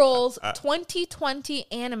Crunchyroll's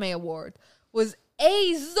 2020 Anime Award was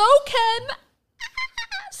Eizouken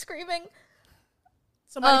screaming.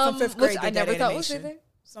 Somebody from fifth which grade I did that never thought was animation. there.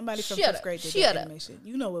 Somebody from Shut fifth up. grade did Shut that up. animation.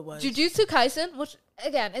 You know it was. Jujutsu Kaisen, which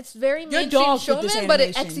again, it's very Your mainstream dog did this shonen, but it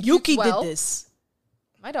animation. executes Yuki well. did this.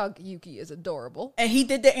 My dog Yuki is adorable. And he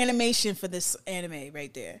did the animation for this anime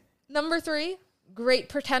right there. Number 3, Great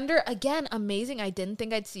Pretender. Again, amazing. I didn't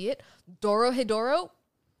think I'd see it. Doro Hidoro.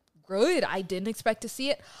 Good. I didn't expect to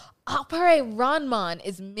see it. Appare Ranman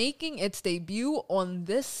is making its debut on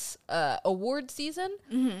this award season.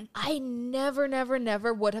 I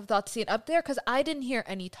never would have thought to see it up there because I didn't hear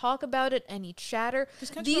any talk about it, any chatter.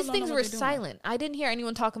 Crunchyroll These don't things know were what they're doing. silent. I didn't hear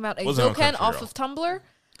anyone talking about Wasn't on Eizouken off Crunchyroll. of Tumblr.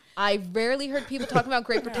 I rarely heard people talking about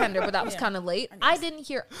Great Pretender, but that was kind of late. I didn't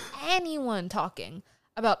hear anyone talking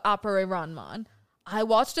about Appare Ranman. I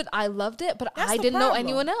watched it, I loved it, but That's I the didn't know problem.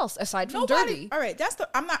 anyone else aside from Nobody. Derby. All right, that's the.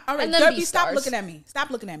 I'm not. All right, And then Derby, stop Beastars. looking at me.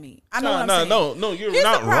 Stop looking at me. I know what I'm saying. No, you're Here's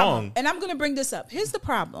not the problem, wrong. and I'm going to bring this up. Here's the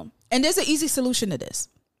problem, and there's an easy solution to this.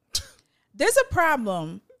 There's a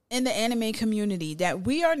problem in the anime community that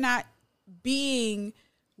we are not being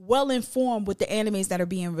well informed with the animes that are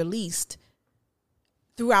being released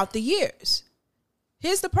throughout the years.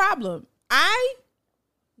 Here's the problem. I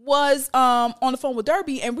was on the phone with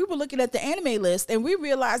Derby, and we were looking at the anime list, and we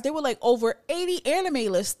realized there were like over 80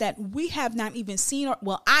 anime lists that we have not even seen, or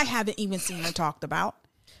well, I haven't even seen or talked about.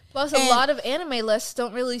 Plus, a lot of anime lists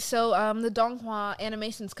don't really show the Donghua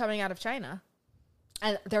animations coming out of China.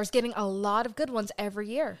 And there's getting a lot of good ones every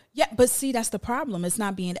year. Yeah, but see, that's the problem. It's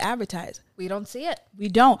not being advertised. We don't see it. We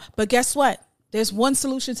don't. But guess what? There's one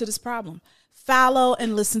solution to this problem. Follow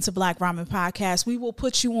and listen to Black Ramen Podcast. We will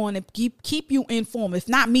put you on and keep you informed. If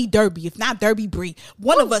not me, Derby. If not Derby, Bree.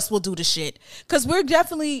 One of us will do the shit. Because we're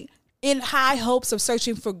definitely in high hopes of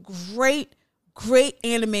searching for great Great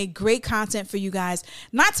anime, great content for you guys.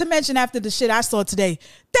 Not to mention after the shit I saw today,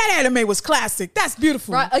 that anime was classic. That's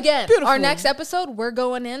beautiful. Right, again, beautiful. Our next episode, we're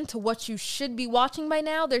going into what you should be watching by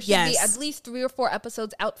now. There should be at least 3 or 4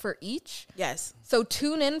 episodes out for each. Yes. So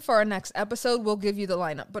tune in for our next episode. We'll give you the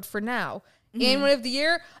lineup. But for now, Anime of the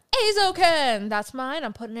Year, Eizouken. That's mine.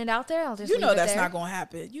 I'm putting it out there. I'll just You know leave it that's there. not going to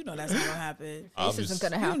happen. You know that's not going to happen. This isn't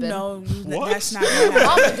going to happen. You know What? that's not going to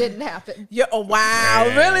happen. Mama didn't happen. Oh, wow.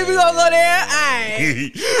 Really? We going to go there? All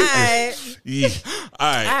right. Yeah.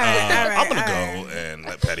 All right. right, I'm gonna all go and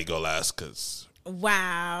let Patty go last because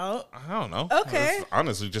Wow. I don't know. Okay. It's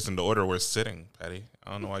honestly, just in the order we're sitting, Patty.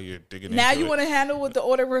 I don't know why you're digging. Now into you it. want to handle with the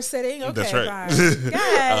order we're sitting? Okay, That's right. fine. Go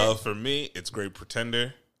ahead. For me, it's Great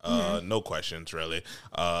Pretender. No questions, really.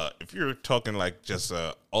 If you're talking like just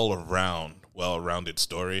a all-around, well-rounded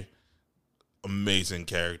story, amazing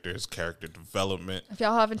characters, character development. If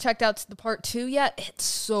y'all haven't checked out the part 2 yet, it's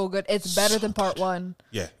so good. It's better than part 1.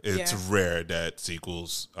 Yeah, it's Yeah. rare that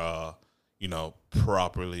sequels,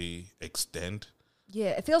 properly extend. Yeah,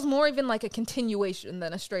 it feels more even like a continuation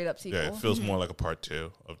than a straight up sequel. Yeah, it feels more like a part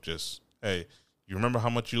 2 of just, hey, you remember how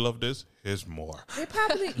much you love this? Here's more. They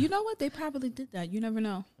probably, you know what? They probably did that. You never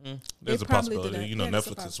know. There's a probably did possibility. that. You know, Yeah, there's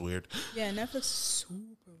a Netflix is weird. Yeah, Netflix is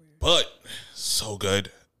super weird. But so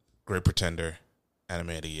good. Great Pretender, Anime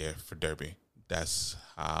of the Year for Derby. That's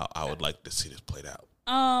how I would like to see this played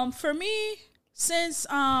out. For me, since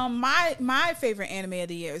my favorite anime of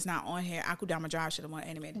the year is not on here, Akudama Drive should have won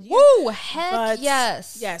anime of the year. Woo, heck But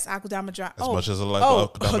yes. yes, Akudama Drive. As much as I like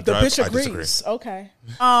Akudama the Drive, bitch I disagree. agrees. Okay.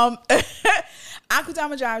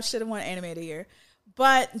 Akudama Drive should have won anime of the year,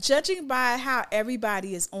 but judging by how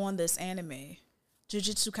everybody is on this anime,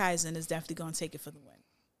 Jujutsu Kaisen is definitely going to take it for the win.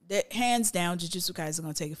 Hands down, Jujutsu Kaisen is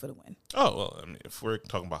going to take it for the win. Oh, well, I mean, if we're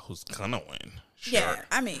talking about who's going to win, sure. Yeah,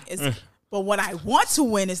 I mean, it's but what I want to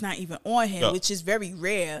win is not even on here, Yeah. which is very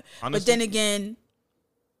rare. Honestly- But then again,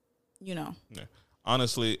 you know, Yeah.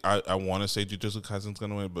 Honestly, I want to say Jujutsu Kaisen's going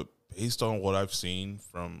to win, but based on what I've seen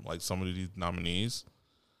from like some of these nominees,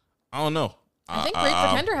 I don't know. I think Great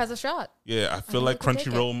Pretender has a shot. Yeah, I feel like think they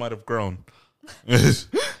take Crunchyroll might have grown.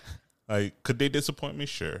 Like, could they disappoint me?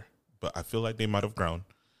 Sure, but I feel like they might have grown,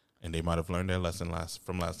 and they might have learned their lesson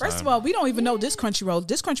from last time. first of all, we don't even know this Crunchyroll.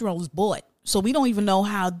 This Crunchyroll is bought, so we don't even know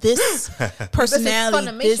how this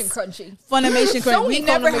personality. This is Funimation Crunchy. Funimation Crunchy. We Sony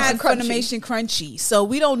never Funimation had Crunchy. Funimation Crunchy, so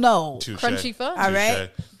we don't know. Touche. Crunchy fun. All right,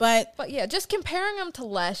 Touche. but But yeah, just comparing them to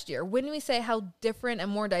last year, when we say how different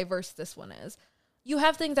and more diverse this one is, you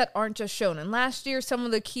have things that aren't just shonen. Last year, some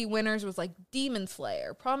of the key winners was like Demon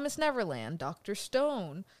Slayer, Promise Neverland, Dr.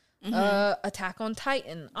 Stone, Attack on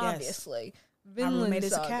Titan, obviously, My Vinland Roommate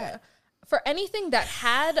is a Saga. Cat. For anything that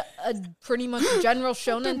had a pretty much general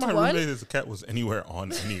shonen My to one, Roommate as a Cat was anywhere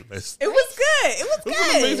on any list. it was good. It was It good.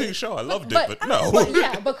 was an amazing show. I loved it, but no.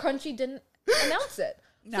 but Crunchy didn't announce it.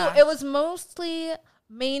 Nah. So it was mostly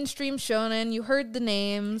mainstream shonen. You heard the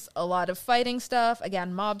names, a lot of fighting stuff.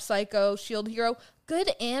 Again, Mob Psycho, Shield Hero. Good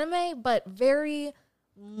anime, but very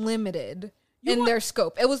limited in their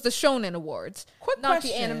scope. It was the Shonen Awards, Quick not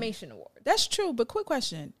question. the Animation Award. That's true, but quick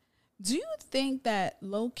question. Do you think that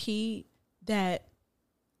low key that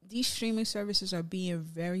these streaming services are being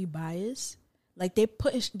very biased? Like they're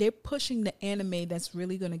pushing the anime that's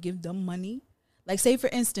really gonna give them money. Like say for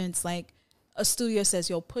instance, like a studio says,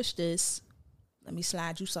 yo, push this, let me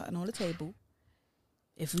slide you something on the table.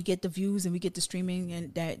 If we get the views and we get the streaming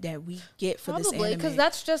and that we get for this Probably, anime. because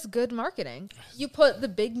that's just good marketing. You put the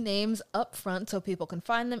big names up front so people can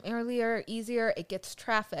find them earlier, easier. It gets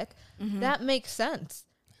traffic. That makes sense.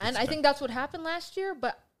 And I think that's what happened last year.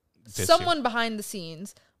 But This someone behind the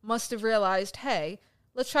scenes must have realized, hey,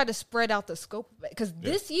 let's try to spread out the scope of it. Because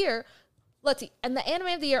this year, let's see, and the anime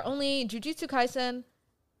of the year, only Jujutsu Kaisen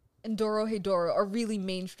and Dorohedoro are really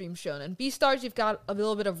mainstream shonen. Beastars, you've got a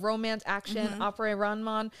little bit of romance, action, Opera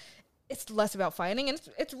Ranman. It's less about fighting, and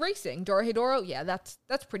it's racing. Dorohedoro, yeah, that's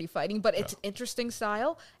pretty fighting, but it's interesting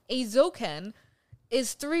style. Eizouken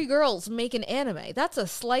is 3 girls making anime. That's a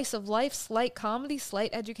slice of life, slight comedy,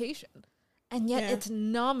 slight education. And yet Yeah. it's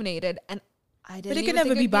nominated, and I didn't but it even can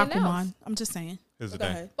never think be it'd announced. Bakuman. I'm just saying. Here's the Go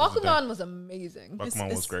thing. ahead. Here's the thing. Bakuman was amazing.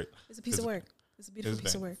 Bakuman was great. It's a piece of work. It's a beautiful Here's the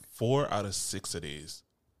piece of thing. work. 4 out of 6 of these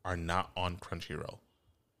are not on Crunchyroll.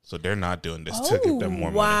 So they're not doing this to give them more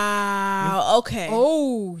money. Wow. Okay.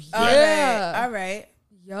 Oh, All yeah. right. All right.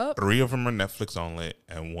 Yup. 3 of them are Netflix only,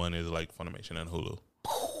 and 1 is like Funimation and Hulu.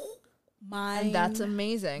 Mind And that's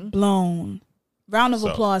amazing. blown. Round of So-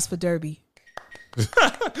 applause for Derby.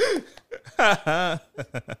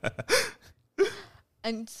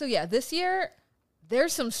 And so, yeah, this year,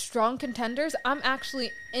 there's some strong contenders. I'm actually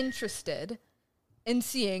interested in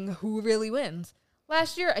seeing who really wins.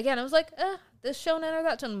 Last year, again, I was like, this shonen or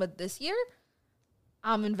that shonen. But this year,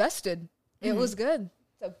 I'm invested. It was good.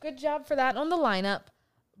 So good job for that on the lineup.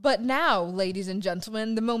 But now, ladies and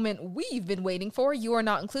gentlemen, the moment we've been waiting for, you are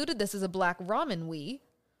not included. This is a Black Ramen We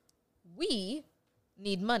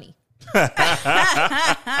need money.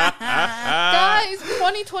 Guys,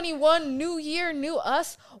 2021, new year, new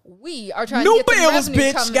us. We are trying to get bills, some revenue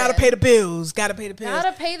bitch. coming Gotta in. pay the bills. Gotta pay the bills.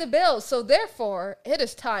 Gotta pay the bills. So therefore, it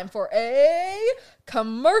is time for a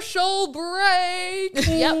commercial break.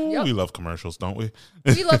 Yep. We love commercials, don't we?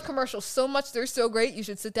 We love commercials so much. They're so great. You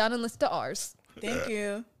should sit down and listen to ours. Thank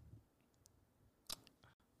you.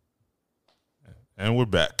 And we're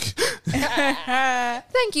back.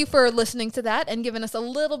 Thank you for listening to that and giving us a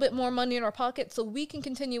little bit more money in our pocket so we can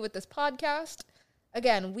continue with this podcast.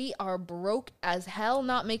 Again, we are broke as hell,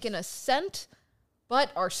 not making a cent,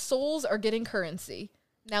 but our souls are getting currency.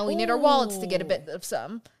 Now we need our wallets to get a bit of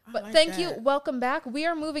some. But like thank you. that. Welcome back. We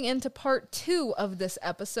are moving into part 2 of this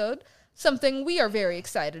episode, something we are very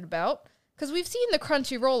excited about because we've seen the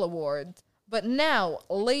Crunchyroll Awards. But now,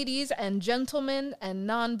 ladies and gentlemen and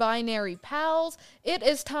non-binary pals, it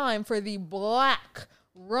is time for the Black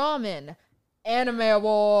Ramen Anime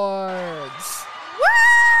Awards.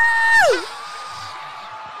 Woo!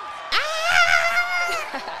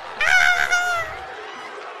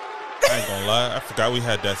 I ain't gonna lie. I forgot we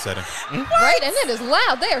had that setting. Right? And it is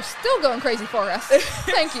loud. They are still going crazy for us.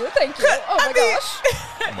 Thank you. Thank you. Oh my gosh.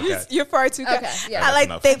 Oh my God. You're far too good. Okay, yeah. I like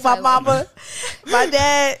Enough. to thank my That's what I mama, my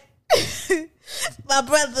dad, my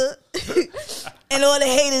brother, and all the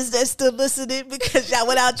haters that still listening because y'all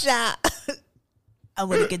without y'all, I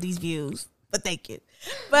wouldn't get these views. But thank you.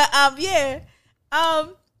 But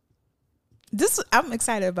this I'm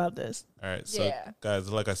excited about this. All right, so Yeah. guys,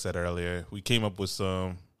 like I said earlier, we came up with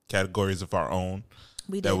some categories of our own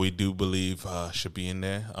that we do believe should be in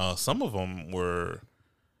there. Some of them were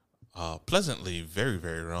pleasantly very,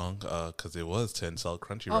 very wrong because it was 10 cell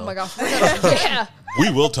Crunchyroll. Oh my gosh. Yeah.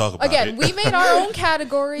 We will talk about Again, it. we made our own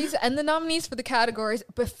categories and the nominees for the categories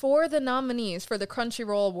before the nominees for the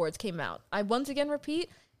Crunchyroll Awards came out. I once again repeat,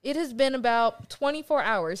 it has been about 24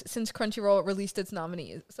 hours since Crunchyroll released its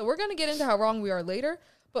nominees. So we're going to get into how wrong we are later.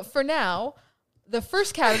 But for now, the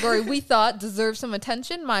first category we thought deserves some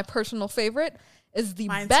attention, my personal favorite, is the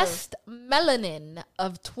Mine too. best melanin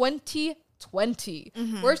of 2020.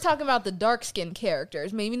 We're talking about the dark-skinned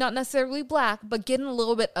characters, maybe not necessarily black, but getting a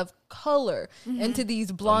little bit of color into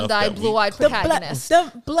these blonde-eyed, that we- blue-eyed protagonists.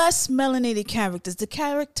 The blessed melanated characters, the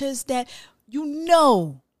characters that you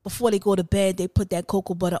know before they go to bed, they put that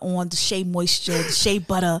cocoa butter on, the shea moisture, the shea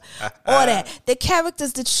butter, all that. The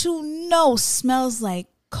characters that you know smells like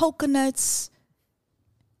coconuts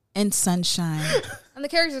and sunshine. And the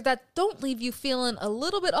characters that don't leave you feeling a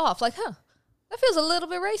little bit off, like, that feels a little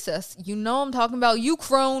bit racist. You know I'm talking about you,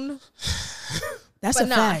 crone. That's But a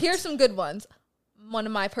nah, fact. here's some good ones. One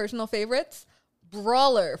of my personal favorites,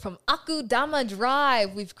 Brawler from Akudama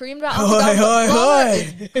Drive. We've screamed about Akudama. Hi, Brawler hi.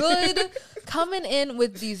 is good. Coming in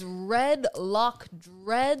with these red lock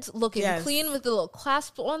dreads, looking Yes. clean with the little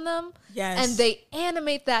clasp on them. Yes. And they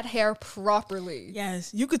animate that hair properly.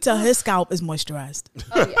 Yes, you could tell his scalp is moisturized.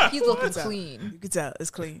 Oh yeah, he's looking clean. You could tell it's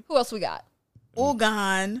clean. Who else we got?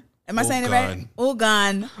 Ulgan. Am I saying it right?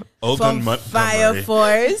 Ulgan Ulgan from Montgomery. Fire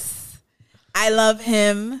Force. I love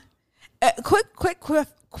him.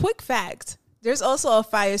 Quick fact. There's also a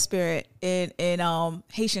fire spirit in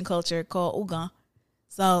Haitian culture called Ulgan.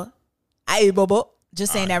 So, bobo.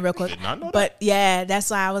 Just saying that real quick. did not know that. But yeah,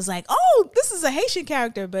 that's why I was like, oh, this is a Haitian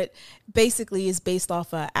character, but basically it's based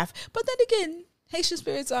off of But then again, Haitian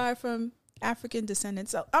spirits are from African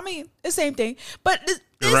descendants. So, I mean, the same thing. But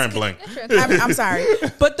You're rambling. I'm sorry.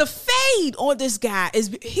 But the fade on this guy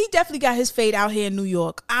he definitely got his fade out here in New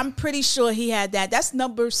York. I'm pretty sure he had that. That's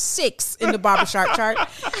number 6 in the barbershop chart.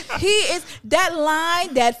 That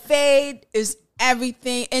line, that fade is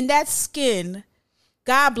everything. And that skin,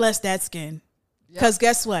 God bless that skin. Because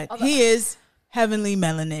guess what? He is heavenly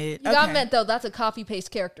melanated. You gotta admit though, that's a copy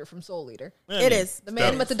paste character from Soul Eater. It is. The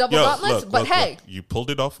man with the double gauntlets. But hey, you pulled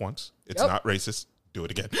it off once. It's Yep. not racist. Do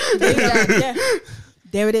it again. Yeah.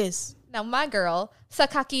 There it is. now my girl,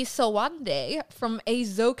 Sakaki Sawande from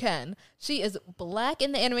Azoken. She is black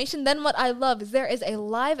in the animation. Then what I love is there is a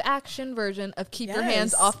live action version of Keep Your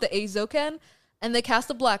Hands Yes. Off the Azoken, and they cast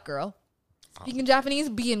a black girl. Speaking Japanese,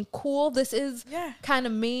 being cool. This is kind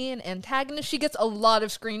of main antagonist. She gets a lot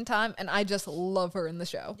of screen time, and I just love her in the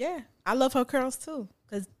show. Yeah. I love her curls too.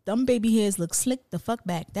 Because them baby hairs look slick the fuck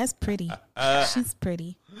back. That's pretty. She's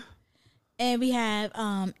pretty. And we have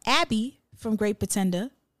Abby from Great Pretender.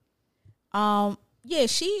 yeah,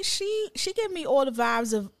 she gave me all the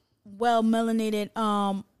vibes of well melanated,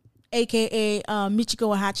 aka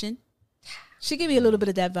Michiko Hatchin. She gave me a little bit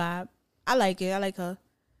of that vibe. I like it. I like her,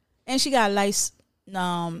 and she got a nice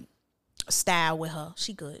style with her.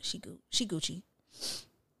 She good. She Gucci.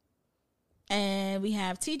 And we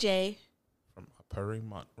have TJ from Puri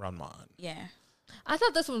Ranman. Yeah. I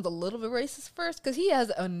thought this one was a little bit racist first because he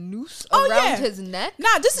has a noose Oh, around yeah. his neck.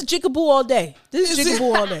 Nah, this is Jigaboo all day. This is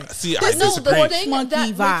Jigaboo all day. See, I No, disagree. the thing Monkey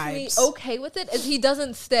that vibes. makes me okay with it is he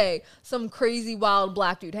doesn't stay some crazy wild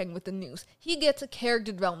black dude hanging with the noose. He gets a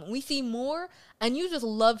character development. We see more, and you just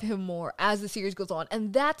love him more as the series goes on,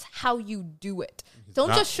 and that's how you do it. Don't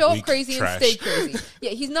not just show up weak crazy trash. and stay crazy.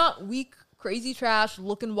 Yeah, he's not weak, crazy trash,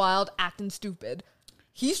 looking wild, acting stupid.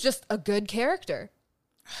 He's just a good character.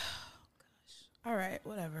 All right,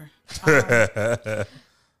 whatever.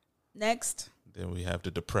 Next, Then we have the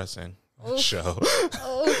depressing Oof. show.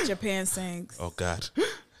 Japan Sings. Oh God,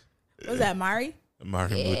 Was that Mari?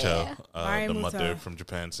 Mari Yeah. Muto, Mari the Muto. mother from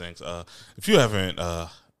Japan Sings. If you haven't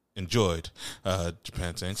enjoyed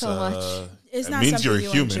Japan Sings, So much. It's it not means something you're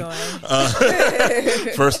you human.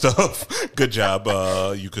 enjoy. First off, good job.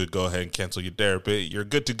 You could go ahead and cancel your therapy. You're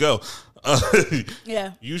good to go.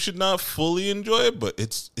 Yeah. You should not fully enjoy it, but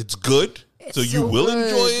it's good. So you so will good.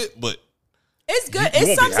 enjoy it, but It's good. You It won't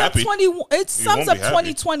be sums up happy. 20. It sums won't up be happy.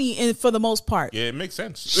 2020 in for the most part. yeah, it makes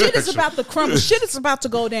sense. Shit is about to crumble. Shit is about to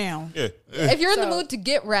go down. Yeah. If you're in the So- mood to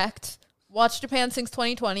get wrecked, watch Japan Sings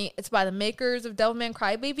 2020. It's by the makers of Devilman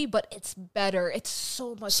Crybaby, but it's better. It's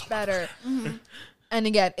so much better. And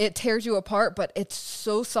again, it tears you apart, but it's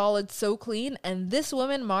so solid, so clean. And this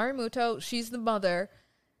woman, Marimuto, she's the mother,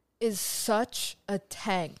 is such a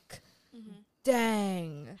tank.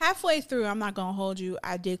 Dang. Halfway through, I'm not gonna hold you.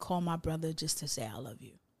 I did call my brother just to say I love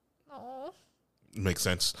you. Aw. Makes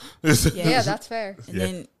sense. Yeah, that's fair. And Yeah.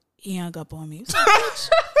 then he hung up on me. He was like, "Bitch."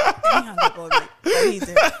 He hung up on me. He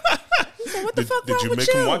did. He said, "What the fuck Did wrong you with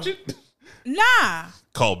make you?" him watch it? Nah,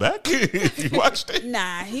 Call back if you watched it.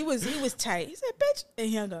 nah. He was tight. He said, "Bitch," and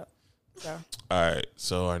he hung up. So All right.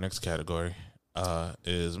 So our next category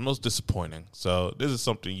is most disappointing. So this is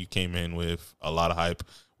something you came in with a lot of hype.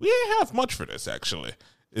 We didn't have much for this actually.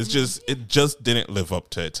 It's just it just didn't live up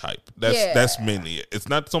to its hype. That's mainly it. It's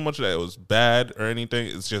not so much that it was bad or anything.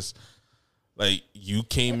 It's just like you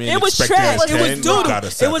came in. it was expecting trash. a It 10, was doodle. got a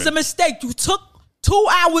It was a 7. mistake. You took 2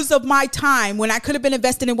 hours of my time when I could have been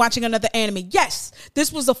invested in watching another anime. Yes,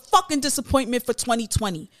 this was a fucking disappointment for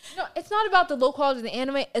 2020. No, it's not about the low quality of the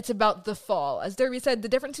anime. It's about the fall. As Derby said, the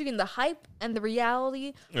difference between the hype and the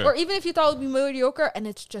reality, Yeah. or even if you thought it would be mediocre and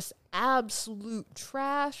it's just absolute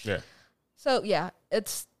trash. Yeah. So yeah,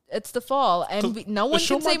 it's the fall, and no one the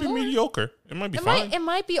show can say might be more. mediocre. It might be It fine.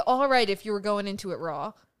 might be all right if you were going into it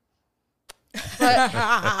raw,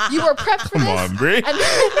 but you were prepped for Come this, on, Brie. and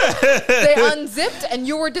they unzipped, and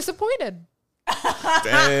you were disappointed.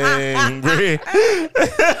 Dang, Brie. You look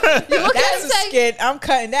at That's it a and say, skit. I'm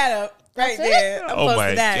cutting that up right That's it? there. I'm Oh posting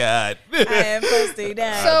my that. God. I am posting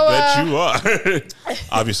that. So, I bet you are.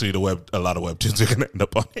 Obviously, a lot of webtoons are gonna end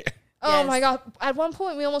up on here. oh Yes. my god! At one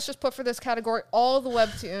point, we almost just put for this category all the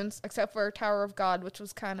webtoons except for Tower of God, which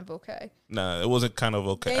was kind of okay. Nah, it wasn't kind of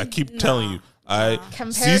okay. I They- keep telling you, Compared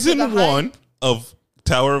to season the 1 hype. of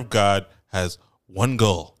Tower of God has one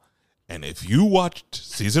goal, and if you watched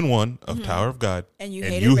season 1 of Tower of God And you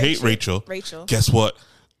and hated you hate Rachel. Rachel, guess what?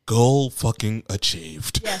 Goal fucking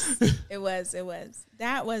achieved. Yes, it was.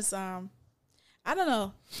 That was I don't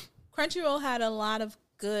know. Crunchyroll had a lot of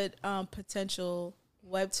good potential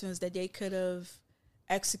webtoons that they could have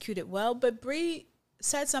executed well, but Brie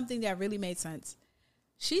said something that really made sense.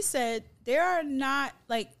 She said there are not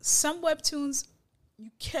like some webtoons you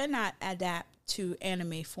cannot adapt to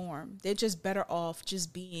anime form. They're just better off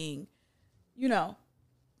just being,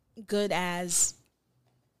 good as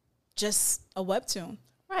just a webtoon.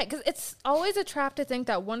 Right, because it's always a trap to think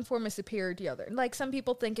that one form is superior to the other. Like some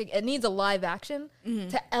people thinking it needs a live action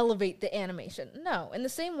to elevate the animation. No, in the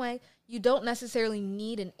same way, you don't necessarily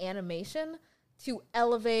need an animation to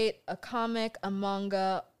elevate a comic, a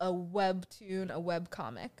manga, a webtoon, a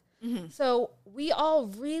webcomic. So we all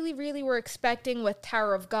really, really were expecting with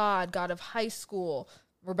Tower of God, God of High School,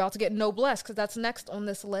 we're about to get Noblesse because that's next on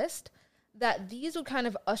this list, that these would kind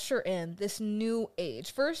of usher in this new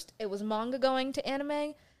age. First, it was manga going to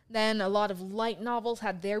anime. Then a lot of light novels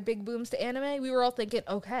had their big booms to anime. We were all thinking,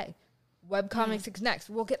 okay, webcomics is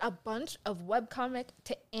next. We'll get a bunch of webcomic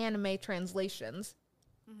to anime translations.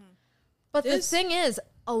 But the thing is,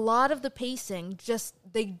 a lot of the pacing just,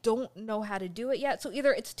 they don't know how to do it yet. So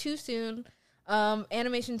either it's too soon,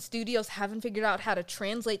 animation studios haven't figured out how to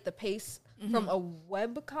translate the pace from a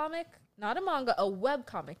webcomic, not a manga, a web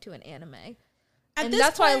comic to an anime. At And this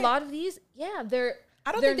that's why a point, lot of these, they're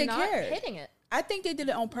I don't they're think they not cared. hitting it. I think they did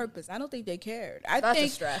it on purpose. I don't think they cared. That's a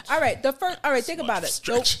think, stretch. All right, think about it.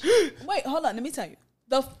 Stretch. Wait, hold on. Let me tell you.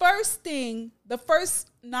 The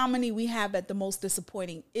first nominee we have at the most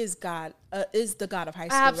disappointing is the God of High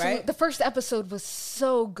School, Absolutely. right? The first episode was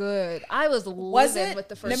so good. I was Was living it? with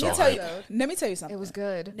the first Let me episode. let me tell you something. It was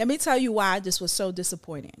good. Let me tell you why this was so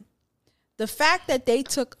disappointing. The fact that they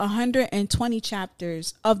took 120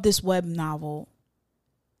 chapters of this web novel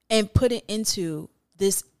and put it into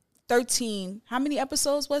this 13, how many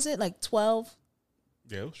episodes was it? Like 12?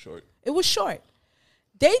 Yeah, it was short. It was short.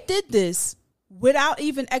 They did this without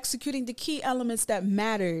even executing the key elements that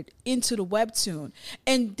mattered into the webtoon.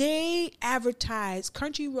 And they advertised,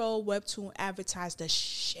 Crunchyroll webtoon advertised the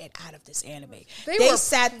shit out of this anime. They were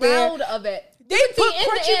sat proud there. of it. They You could put see in the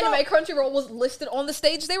Crunchyroll- anime, Crunchyroll was listed on the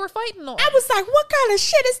stage they were fighting on. I was like, what kind of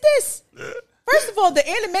shit is this? First of all, the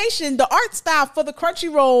animation, the art style for the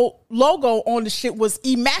Crunchyroll logo on the shit was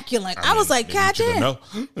immaculate. I was like, God damn.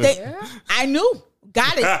 I knew.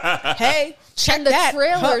 Got it. Hey, check and the that.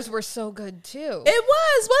 trailers were so good too. It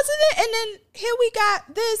was, wasn't it? And then here we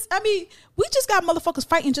got this. I mean, we just got motherfuckers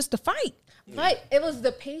fighting just to fight. Right. It was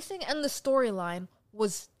the pacing and the storyline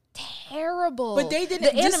was terrible. But they didn't.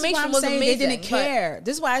 The This is animation why I'm was saying amazing. they didn't care.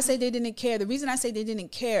 This is why I say they didn't care. The reason I say they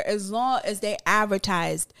didn't care, as long as they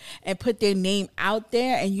advertised and put their name out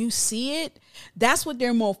there and you see it, that's what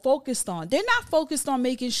they're more focused on. They're not focused on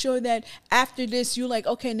making sure that after this you're like,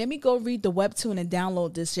 okay, let me go read the webtoon and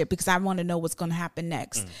download this shit because I want to know what's going to happen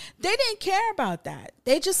next. They didn't care about that.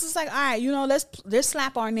 They just was like, all right, let's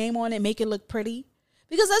slap our name on it, make it look pretty.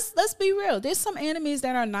 Because let's be real. There's some animes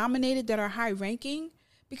that are nominated that are high ranking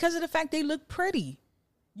because of the fact they look pretty.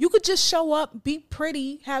 You could just show up, be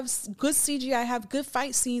pretty, have good CGI, have good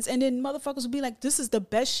fight scenes, and then motherfuckers will be like, this is the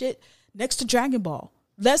best shit next to Dragon Ball.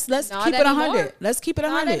 Let's Not keep it anymore. 100. Let's keep it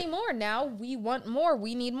 100. Not anymore. Now we want more.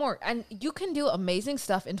 We need more. And you can do amazing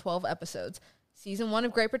stuff in 12 episodes. Season 1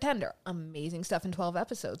 of Great Pretender, amazing stuff in 12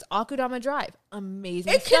 episodes. Akudama Drive,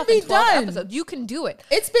 amazing It can stuff be in 12 done. episodes. You can do it.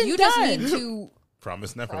 It's been you done. just need to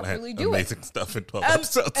Promise Neverland. Properly do it. Amazing stuff in 12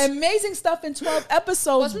 episodes. Amazing stuff in 12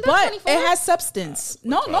 episodes, Wasn't that but 24? it has substance.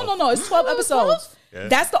 No. It's 12 Oh, episodes. 12? Yeah.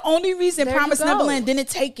 That's the only reason There you Promise go. Neverland didn't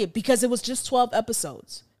take it because it was just 12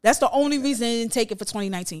 episodes. That's the only reason they didn't take it for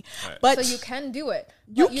 2019. Right. But So you can do it.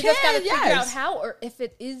 You But you just gotta can, figure out yes. how or if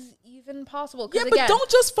it is even possible. 'Cause yeah, but again, don't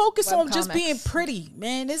just focus on just webcomics. being pretty,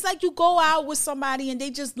 man. It's like you go out with somebody and they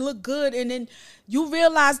just look good, and then you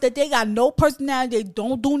realize that they got no personality. They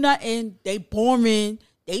don't do nothing. They boring.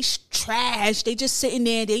 They trash. They just sitting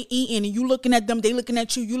there. They eating, and you looking at them. They looking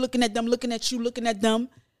at you. You looking at them. Looking at you. Looking at them.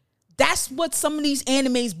 That's what some of these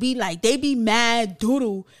animes be like. They be mad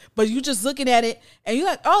doodle, but you just looking at it and you're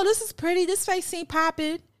like, oh, this is pretty. This face ain't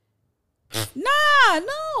popping. Nah,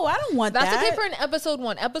 no, I don't want That's that. okay for an episode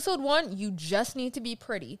 1. Episode 1, you just need to be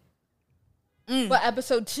pretty. But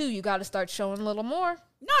episode 2, you got to start showing a little more.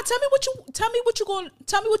 No, tell me what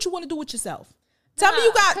you want to do with yourself. Tell me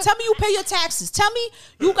Nah. tell me you pay your taxes. Tell me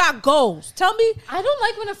you got goals. Tell me I don't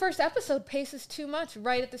like when a first episode paces too much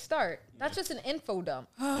right at the start. That's just an info dump.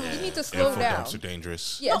 You need to slow Info down. dumps are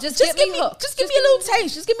dangerous. Yeah, no, just give get me me hooked. just give me a little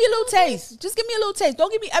taste. Just give me a little taste. Just give me a little taste.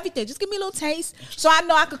 Don't give me everything. Just give me a little taste so I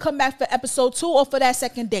know I could come back for episode 2 or for that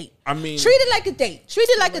second date. I mean- treat it like a date. Treat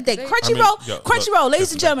it like a date. Crunchyroll, I mean, yo, Crunchyroll, look,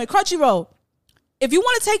 ladies and listen, gentlemen, Crunchyroll. If you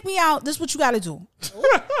want to take me out, this is what you got to do.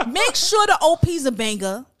 Make sure the OP's a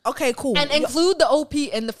banger. Okay, cool. And include the OP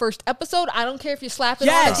in the first episode. I don't care if you slap it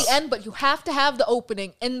on at Yes. the end, but you have to have the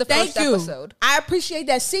opening in the Thank first you. episode. I appreciate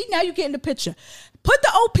that. See, now you get in the picture. Put the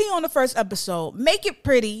OP on the first episode. Make it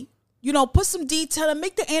pretty. You know, put some detail and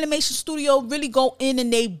make the animation studio really go in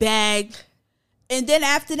their bag. And then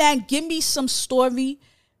after that, give me some story.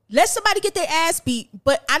 Let somebody get their ass beat,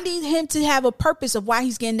 but I need him to have a purpose of why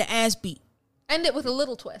he's getting the ass beat. End it with a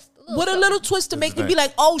little twist. With a little twist to make me be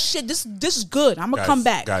like, oh shit, this is good. I'm gonna come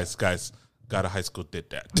back. Guys, God of High School did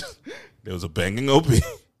that. There was a banging OP.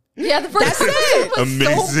 Yeah, the first That's episode was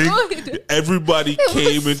Amazing. so good. Everybody It was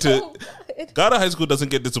came into so good. God of High School doesn't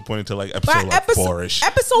get disappointed until like episode By like episode 4-ish.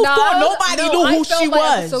 episode No, 4, nobody no, knew I who felt she by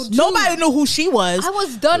was. episode 2. Nobody knew who she was. I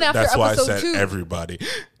was done after That's why I episode said 2. everybody.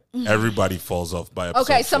 Everybody falls off by episode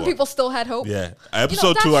Okay, some 4. people still had hope. Yeah.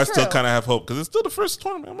 Episode 2, I that's still true. kind of have hope because it's still the first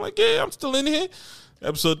tournament. I'm like, yeah, I'm still in here.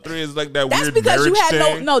 Episode 3 is like that That's weird because you marriage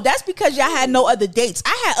had thing. no. That's because y'all had no other dates.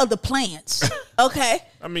 I had other plans. Okay,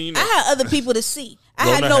 I mean, you know, I had other people to see. I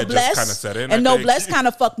Lona had had just Noblesse, kinda set in, and I think. Noblesse kind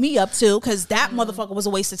of fucked me up too because that motherfucker was a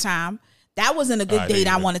waste of time. That wasn't a good date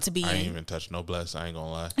I wanted to be I in. ain't even touch Noblesse. I ain't gonna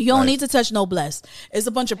lie. You don't Like, need to touch Noblesse. It's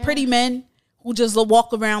a bunch of pretty men who just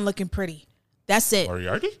walk around looking pretty. That's it.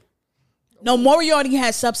 Moriarty? No, Moriarty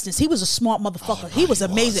had substance. He was a smart motherfucker. He was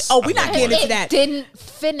amazing. Oh, we're not getting into that. Didn't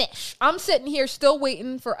finish. I'm sitting here still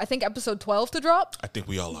waiting for, I think, episode 12 to drop. I think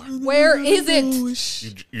we all are. Where is it?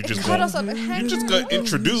 You just Cut us gonna, up. you just gonna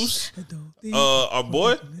introduce our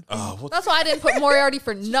boy. That's why I didn't put Moriarty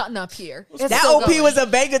for nothing up here. It's That still OP going. was a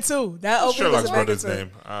banger too. That OP Sherlock's was a banger brother's too.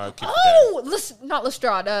 name. Keep Not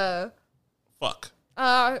Lestrade. Fuck.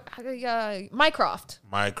 Mycroft.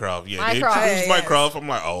 Mycroft. Yeah, Mycroft. they introduced Yeah, yeah. Mycroft. I'm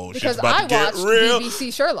like, oh, Because shit's about I to get watched real.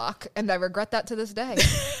 BBC Sherlock, and I regret that to this day.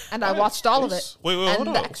 And I watched all of it. Wait, and hold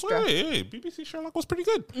the on. extra. Wait. BBC Sherlock was pretty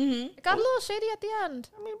good. It got a little shady at the end.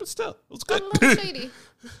 I mean, but still, it was Got good. a little shady.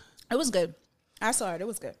 It was good. I saw it. It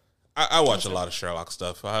was good. I watch a lot of Sherlock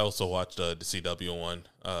stuff. I also watched the CW one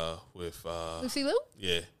with Lucy Liu?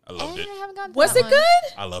 yeah, I loved it. I haven't gotten to Was that it one.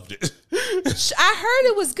 good? I loved it. I heard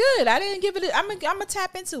it was good. I didn't give it. I'm gonna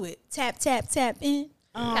tap into it. Tap in.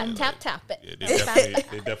 Tap it. Yeah,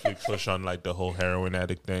 they definitely push on like the whole heroin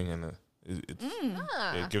addict thing, and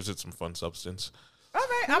it gives it some fun substance. All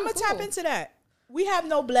right, I'm gonna tap into that. We have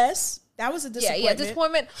no bless. That was a disappointment. Yeah,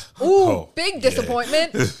 disappointment. Ooh, Oh, big yeah.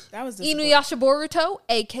 disappointment. That was disappointment. Inuyasha Boruto,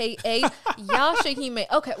 a.k.a. Yashahime.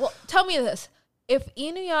 Okay, well, tell me this. If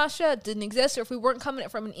Inuyasha didn't exist, or if we weren't coming at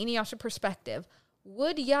it from an Inuyasha perspective,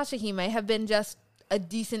 would Yashahime have been just a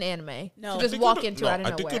decent anime No. to I just think walk it would've- into no, out of I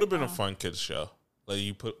think it nowhere? would have been a fun kids show. Like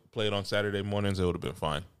you play it on Saturday mornings, it would have been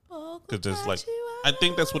fine. Because there's like, I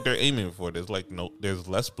think that's what they're aiming for. There's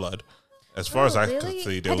less blood. As far as I could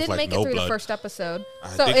see, there I was didn't like make no it through blood. the first episode, I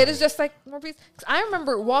so think- it is just like more pieces. 'Cause I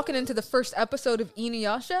remember walking into the first episode of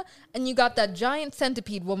Inuyasha, and you got that giant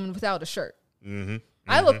centipede woman without a shirt.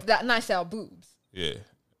 I looked at that and I saw boobs. Yeah,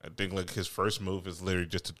 I think like his first move is literally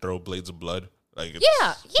just to throw blades of blood. Like it's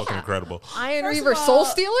Yeah, fucking yeah. incredible. Iron First of Reaver all- Soul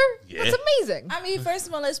Stealer? Yeah. That's amazing. I mean, first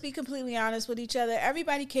of all, let's be completely honest with each other.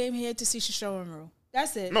 Everybody came here to see Shishomaru.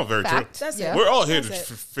 That's it. No, very Fact. true. That's Yeah. it. We're all here That's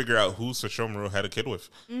to it. figure out who Sesshomaru had a kid with.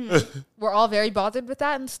 We're all very bothered with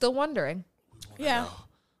that and still wondering. Yeah.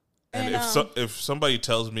 And And, if somebody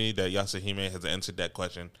tells me that Yasahime has answered that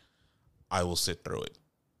question, I will sit through it.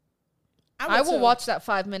 I will too. watch that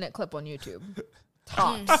 5-minute clip on YouTube.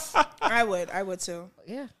 Tops. I would too.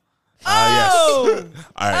 Yeah. Oh,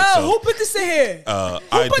 All right, so who put this in here?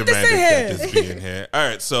 I put this in demanded here? that this be in here. All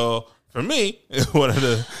right, so for me, one of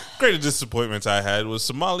the greatest disappointments I had was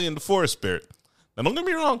Somali and the Forest Spirit. Now, don't get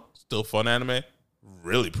me wrong, still fun anime,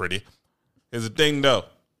 really pretty. Here's the thing, though.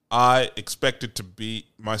 I expected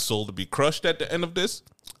my soul to be crushed at the end of this,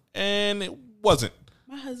 and it wasn't.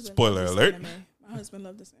 My husband. Spoiler loved this alert. anime. My husband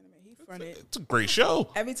loved this anime. He fronted. It's a great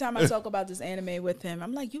show. Every time I talk about this anime with him,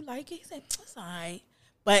 I'm like, "You like it?" He said, "It's all right."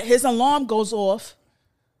 But his alarm goes off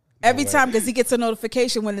every time because he gets a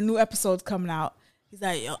notification when the new episode's coming out. He's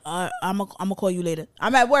like, "Yo, I'm gonna call you later.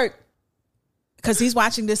 I'm at work," because he's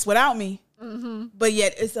watching this without me. But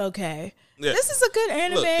yet it's okay. Yeah. This is a good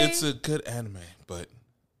anime. Look, it's a good anime, but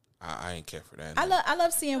I ain't care for that. I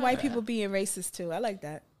love seeing white people being racist too. I like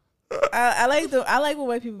that. I like when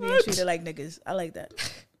white people being treated like niggas. I like that.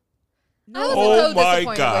 I was Oh so my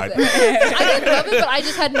disappointed God. with it. I didn't love it, but I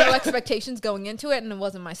just had no expectations going into it, and it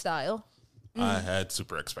wasn't my style. I had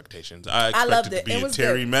super expectations. I loved expected it. to be It a was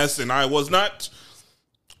Terry good. mess, and I was not.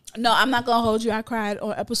 No, I'm not gonna hold you. I cried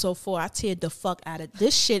on episode 4. I teared the fuck out of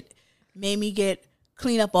this shit. Made me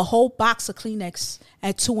clean up a whole box of Kleenex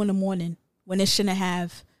at 2 a.m. when it shouldn't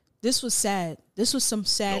have. This was sad. This was some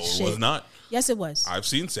sad No, shit. it was not. Yes, it was. I've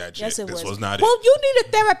seen sad shit. Yes, it this was. was not Well, it. you need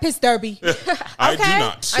a therapist, Derby. I do Okay?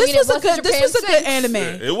 not. This I mean, was it a wasn't good. This was a Japan good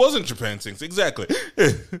anime. It wasn't Japan Sinks, exactly.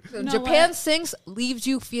 know Japan what? Sinks leaves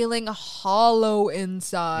you feeling hollow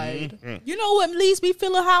inside. You know what leaves me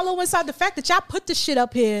feeling hollow inside? The fact that y'all put this shit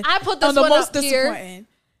up here. I put this on the one most up here. disappointing.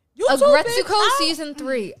 You too, bitch. Agretsuko season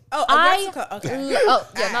 3. Oh, I Agretsuko,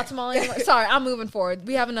 okay. Not Somali anymore. Sorry, I'm moving forward.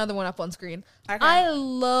 We have another one up on screen. Okay. I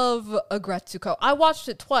love Agretsuko. I watched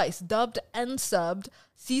it twice, dubbed and subbed.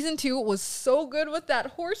 Season 2 was so good with that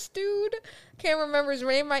horse dude. Can't remember his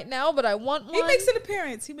name right now, but I want one. He makes an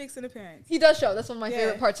appearance. He does show. That's one of my Yeah.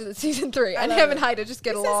 favorite parts of the season 3. I And love him and it. Haida just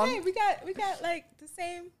get It's the along. same. We got like the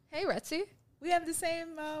same. Hey, Retzi. We have the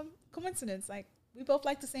same coincidence. Like we both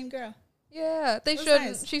like the same girl. Yeah, they That's shouldn't.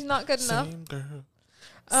 nice. She's not good enough. Same girl.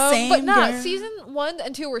 But Same nah, girl. season 1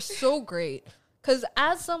 and 2 were so great. Because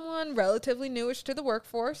as someone relatively newish to the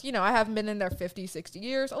workforce, you know, I haven't been in there 50, 60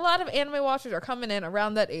 years. A lot of anime watchers are coming in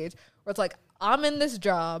around that age where it's like, I'm in this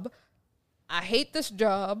job. I hate this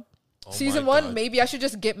job. Oh Season my 1, God. maybe I should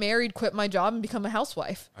just get married, quit my job, and become a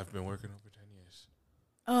housewife. I've been working over 10 years.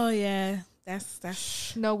 Oh yeah,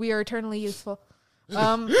 that's. No, we are eternally useful.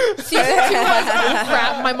 Season 2 was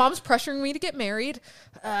crap. My mom's pressuring me to get married.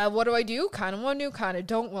 What do I do? Kind of want to, kind of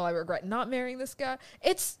don't. Well, I regret not marrying this guy.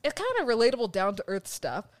 It's kind of relatable, down to earth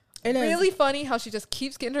stuff. It is. Really funny how she just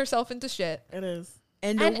keeps getting herself into shit. It is.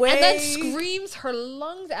 And then screams her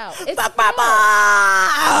lungs out. It's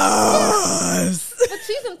But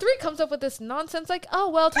season 3 comes up with this nonsense like, oh,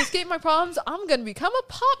 well, to escape my problems, I'm going to become a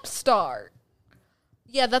pop star.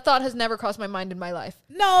 Yeah, that thought has never crossed my mind in my life.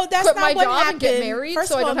 No, that's Quit not my what job happened. and get married First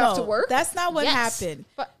so of I all, don't have to no, work? That's not what Yes, happened.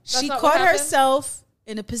 but that's She not what caught happened. herself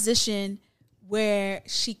in a position where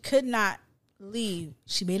she could not leave.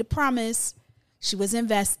 She made a promise. She was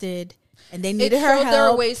invested, and they It needed her showed there are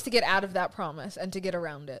help. ways to get out of that promise and to get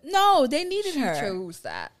around it. No, they needed She her. chose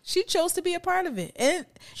that. She chose to be a part of it, and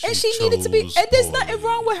She she needed to be. chose And there's nothing poorly.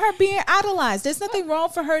 wrong with her being idolized. There's nothing wrong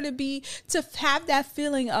for her to have that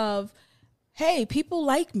feeling of, hey, people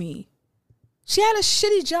like me. She had a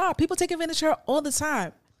shitty job. People take advantage of her all the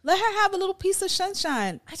time. Let her have a little piece of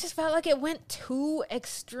sunshine. I just felt like it went too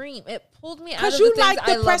extreme. It pulled me out of Because the you things like I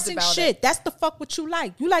loved depressing about shit. it. That's the fuck what you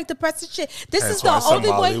like. You like depressing shit. This That's is the why only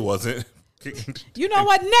Somali one. wasn't. You know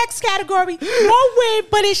what? Next category. Won't win,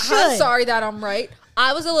 but it should. I'm sorry that I'm right.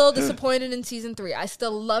 I was a little disappointed in season 3. I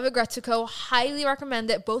still love Agretsuko. Highly recommend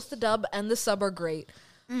it. Both the dub and the sub are great.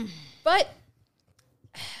 But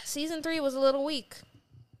season 3 was a little weak.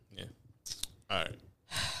 Yeah. All right.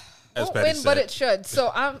 As Won't Patty win, but said. it should. So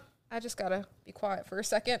I just gotta be quiet for a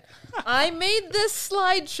second. I made this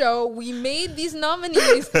slideshow. We made these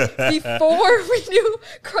nominees before we knew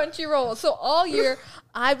Crunchyroll. So all year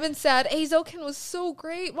I've been sad. Azoken was so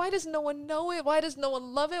great. Why does no one know it? Why does no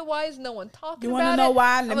one love it? Why is no one talking You about it? want to know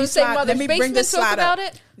why? I'm gonna say Mother's Let me bring Basement this spoke slide up. about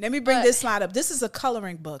it. Let me bring but- this slide up. This is a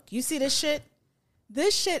coloring book. You see this shit?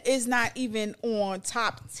 This shit is not even on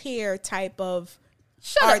top tier type of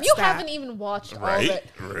Shut art up. You style. haven't even watched all of Right, it.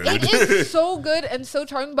 right. It is so good and so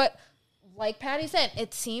charming, but like Patty said,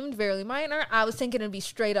 it seemed very minor. I was thinking it'd be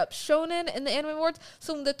straight up shonen in the Anime Awards.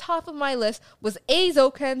 So the top of my list was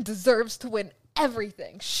Azoken deserves to win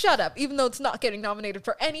everything. Shut up. Even though it's not getting nominated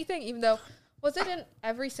for anything, even though, was it in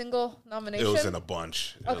every single nomination? It was in a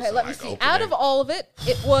bunch. It Okay, was let me like see. opening. Out of all of it,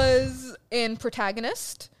 it was in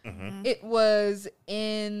Protagonist. Mm-hmm. It was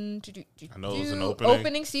in I know it was an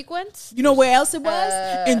opening. sequence. You know where else it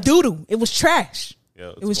was? In Doodoo. It was trash.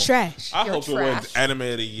 Yeah, It was cool. trash. I You're hope it wins trash. Anime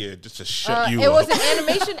of the Year just to shut you It up. was an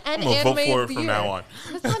animation and I'm gonna vote anime for of it the from year. now on.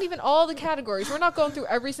 That's not even all the categories. We're not going through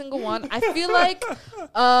every single one. I feel like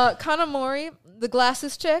Kanamori, the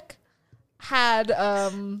glasses chick, had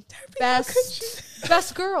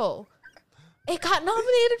best girl. It got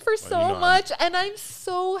nominated for so you know, much, and I'm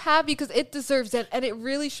so happy because it deserves it, and it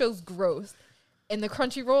really shows growth in the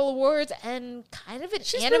Crunchyroll Awards and kind of in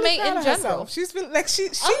anime really proud in of general. herself. She's been like she.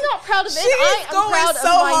 I'm not proud of it. She is I am going proud so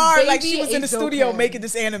of my hard, baby like she was in the studio Azoken. making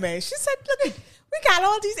this anime. She said, "Look, we got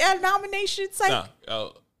all these nominations." Like,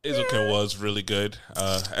 No, Izuken was really good.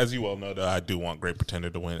 As you all know, though, I do want Great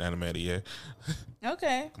Pretender to win Anime of the Year.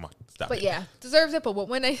 okay, Come on, stop But it. yeah, deserves it. But what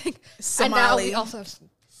win? I think. And now Somali. we also have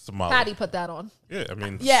Somali. Patty put that on. Yeah, I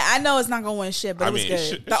mean, yeah, I know it's not gonna win shit, but it was good.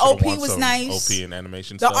 it The should've OP won was some nice. OP and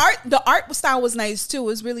animation The stuff. the art style was nice too. It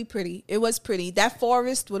was really pretty. It was pretty. That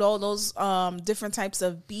forest with all those different types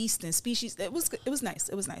of beasts and species. It was nice.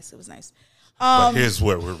 It was nice. It was nice. But here's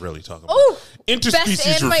where we're really talking about. Oh, Interspecies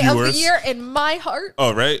best anime reviewers. of the year in my heart.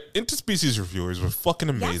 All right, interspecies reviewers were fucking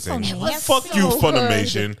amazing. Yes, Fuck so you, good.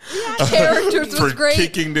 Funimation, Characters for was great.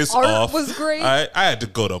 kicking this Art off. was great. I had to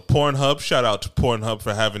go to Pornhub. Shout out to Pornhub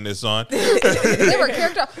for having this on. They were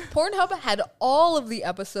character. Pornhub had all of the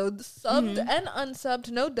episodes subbed and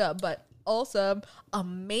unsubbed, no dub, but all sub.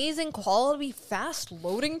 Amazing quality, fast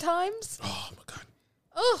loading times. Oh my god,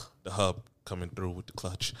 Oh, the hub coming through with the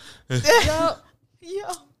clutch. yeah. Yo,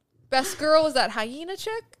 Best girl was that hyena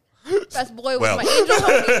chick. Best boy was Well. my angel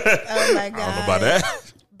homie. oh my I god. don't know about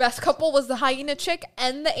that. Best couple was the hyena chick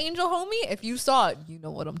and the angel homie. If you saw it, you know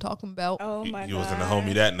what I'm talking about. Oh my You god. wasn't a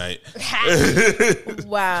homie that night,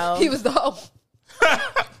 Wow. He was the hoe.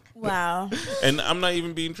 Wow. and I'm not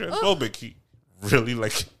even being transphobic. He really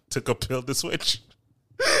like took a pill to switch.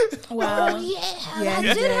 Wow. Yeah, Yeah, that he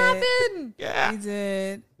did did. happen. Yeah, He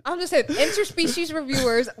did. I'm just saying, interspecies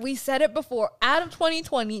reviewers, we said it before, out of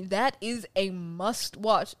 2020, that is a must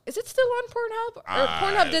watch. Is it still on Pornhub? Or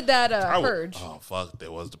Pornhub did that Purge. Oh fuck,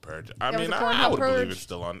 there was the Purge. I There was mean, a I Pornhub would believe Purge. it's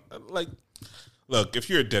still on. Like, look, if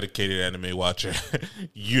you're a dedicated anime watcher,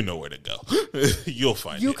 you know where to go. You'll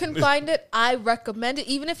find it. You can find it. I recommend it,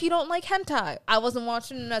 even if you don't like hentai. I wasn't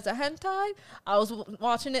watching it as a hentai. I was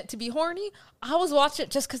watching it to be horny. I was watching it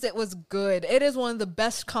just because it was good. It is one of the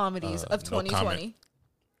best comedies of no 2020. comment.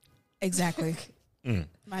 Exactly.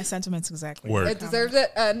 My sentiments exactly. Word. It deserves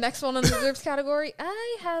it. Next one on the deserves category.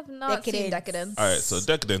 I have not seen Decadence. All right, so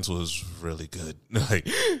Decadence was really good. Like,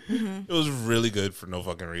 it was really good for no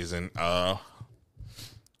fucking reason.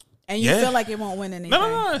 And you feel like it won't win anything.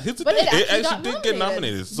 No. Here's the But thing. it It actually actually got did get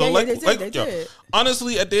nominated. nominated. So, They did.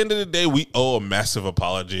 honestly, at the end of the day, we owe a massive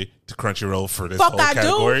apology to Crunchyroll for this Fuck, whole I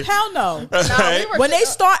category. do? Hell no. Right? we were- When they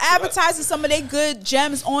start advertising some of their good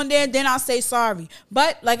gems on there, then I'll say sorry.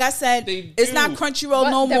 But like I said, They it's do. not Crunchyroll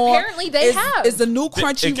But no more. apparently they have. It's the new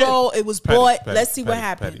Crunchyroll. It was bought. Let's see what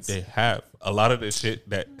happens. They have. A lot of the shit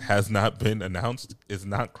that has not been announced is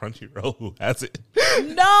not Crunchyroll who has it.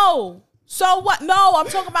 No. So what? No, I'm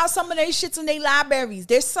talking about some of their shits in their libraries.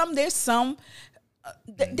 There's some. Name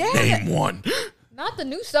one. Not the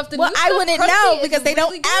new stuff. The Well, new I stuff, wouldn't Crunchy, know is because they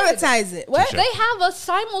really don't good. advertise it. What? Touche. They have a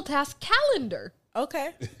simultask calendar.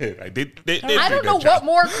 Okay. Like, they I do don't know their job. what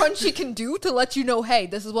more Crunchy can do to let you know, hey,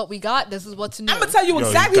 this is what we got. This is what's new. I'm gonna tell you Yo,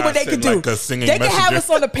 exactly you what they guys can said do. like a singing They can have messenger. us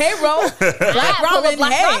on the payroll. Black pull up Ramen.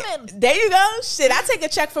 Black Hey, Ramen. there you go. Shit, I take a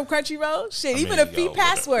check from Crunchyroll. Shit, even mean, a fee yo,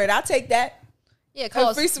 password, I'll take that. Yeah, call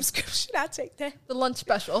A us free subscription, I'll take that. the lunch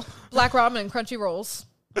special. Black ramen and Crunchy rolls.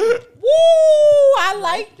 Woo! I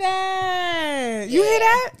like that. You hear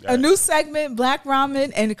that? Yeah. A new segment: Black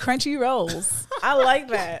Ramen and Crunchy Rolls. I like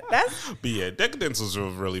that. That's But yeah, Decadence was a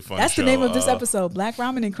really fun that's show. the name of this episode: Black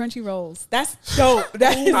Ramen and Crunchy Rolls. That's dope.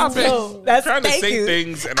 That is I've been dope. That's trying to thank say you.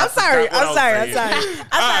 things and I'm I forgot sorry. what I was saying. I'm All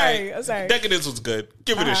sorry. right. I'm sorry. Decadence was good.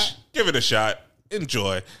 Give it a shot.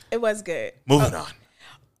 Enjoy. It was good. Moving on.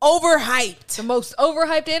 Overhyped. The most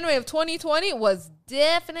overhyped anime of 2020 was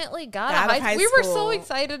definitely God God of of High High We were so School.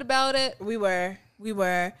 excited about it. We were. It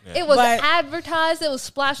was But- advertised. It was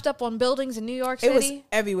splashed up on buildings in New York It was City.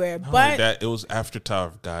 everywhere. Not only But that, it was after Tower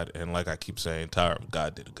of God, and like I keep saying, Tower of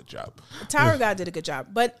God did a good job. Tower of God did a good job.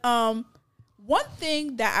 But one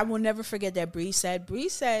thing that I will never forget that Bree said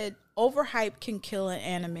overhype can kill an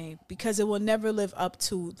anime because it will never live up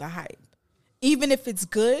to the hype. Even if it's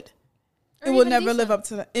good, Or it will even never live decent. up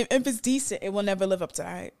to the if it's decent, it will never live up to the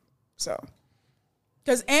hype. So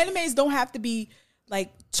because animes don't have to be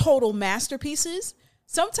like total masterpieces.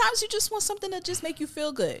 Sometimes you just want something to just make you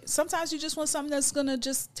feel good. Sometimes you just want something that's gonna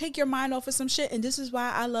just take your mind off of some shit. And this is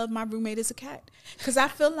why I love My Roommate is a Cat. Because I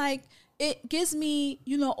feel like it gives me,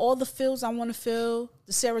 all the feels I want to feel,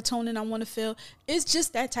 the serotonin I want to feel. It's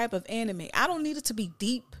just that type of anime. I don't need it to be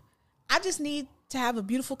deep. I just need to have a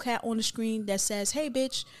beautiful cat on the screen that says, "Hey,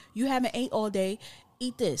 bitch, you haven't ate all day.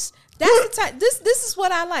 Eat this." That's the type. This is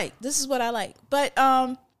what I like. This is what I like. But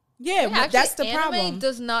yeah, Actually, that's the anime problem.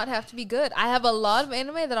 does not have to be good. I have a lot of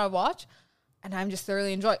anime that I watch, and I'm just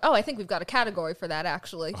thoroughly enjoying. Oh, I think we've got a category for that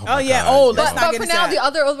actually. Oh my yeah. God, Oh, yo. let's But not for get now, into the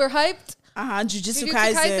other overhyped. Jujutsu Jujutsu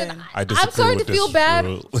Kaisen. I I'm disagree starting to with feel this bad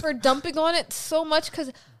rule. for dumping on it so much because,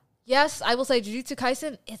 yes, I will say Jujutsu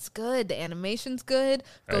Kaisen, it's good. The animation's good.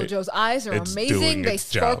 Right. Gojo's eyes are It's amazing. doing They its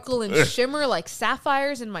job. sparkle and shimmer like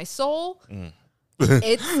sapphires in my soul.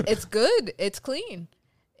 It's good. It's clean.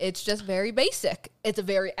 It's just very basic. It's a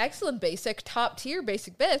very excellent basic, top tier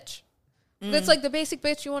basic bitch. But it's like the basic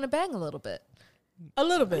bitch you want to bang a little bit. A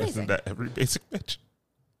little bit. Isn't that every basic bitch?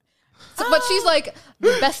 So, but she's like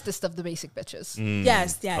the bestest of the basic bitches.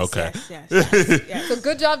 Yes. Okay. Yes. So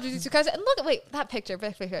good job, Jujutsu Kaisen. And look, wait, that picture.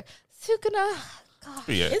 Sukuna.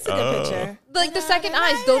 Yeah. It's a good picture. Like the second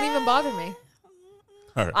eyes don't even bother me.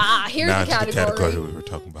 All right. Ah, here's now the to the category. category we were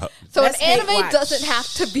talking about. So Let's an hate anime watch. doesn't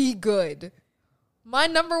have to be good. My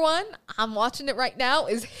number one, I'm watching it right now,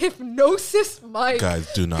 is Hypnosis Mike.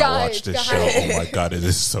 Guys, do not Guys, watch this guys. show. Oh my God, it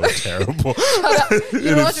is so terrible. You know what It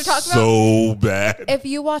you're is talking about? so bad. If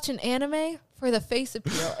you watch an anime for the face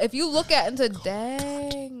appeal, if you look at it and say,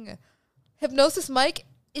 dang, Hypnosis Mike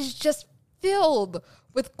is just filled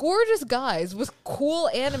with gorgeous guys with cool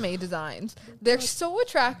anime designs. They're so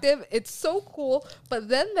attractive. It's so cool. But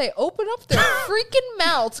then they open up their freaking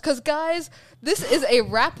mouths because, guys, this is a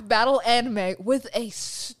rap battle anime with a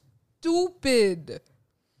stupid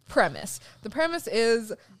premise. The premise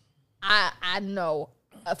is, I know,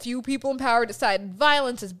 a few people in power decided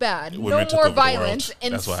violence is bad. Women No took more over the world. violence.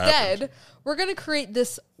 That's what Instead, happened. we're going to create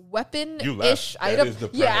this You weapon-ish laugh. That item. is the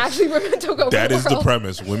Yeah, premise. actually, women took over That the is world. the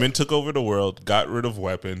premise. Women took over the world, got rid of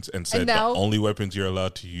weapons, and said now- the only weapons you're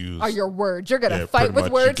allowed to use Are your words. You're going to Yeah, fight pretty with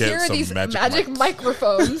much. You words. get Here are some these magic magic mics.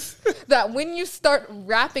 microphones that when you start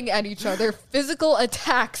rapping at each other, physical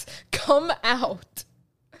attacks come out.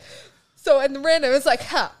 So in random, it's like,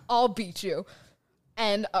 I'll beat you.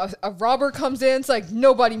 and a robber comes in. It's like,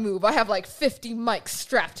 nobody move. I have like 50 mics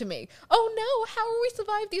strapped to me. Oh no, how will we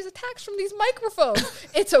survive these attacks from these microphones?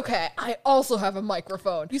 It's okay. I also have a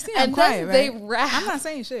microphone. You see, and I'm quiet, right? They rap. I'm not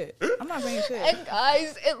saying shit. And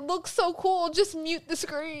guys, it looks so cool. Just mute the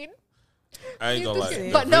screen. I ain't gonna lie.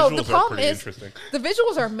 But no, the visuals are problem pretty is interesting. the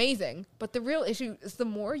visuals are amazing. But the real issue is the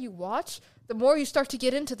more you watch, the more you start to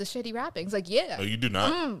get into the shitty rappings. Like, yeah. No, you do not.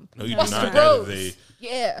 No, you do Busta not. That Rhodes. is a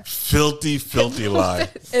Yeah. filthy lie.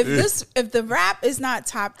 If the rap is not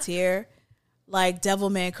top tier, like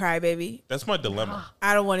Devilman Crybaby, That's my dilemma.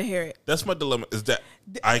 I don't want to hear it. That's my dilemma. Is that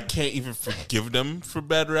I can't even forgive them for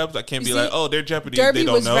bad raps. I can't be see, like, oh, they're Japanese. Derby they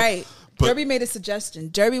don't was know. right. But- Derby made a suggestion.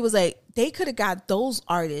 Derby was like, they could have got those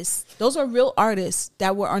artists. Those are real artists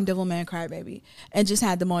that were on Devilman Crybaby and just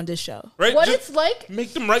had them on this show. Right? What Just it's like,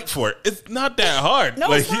 make them right for it. It's not that hard. No,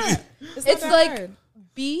 like, it's not. It's, not it's that like hard.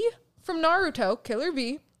 B from Naruto, Killer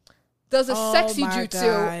B, does a Oh sexy my jutsu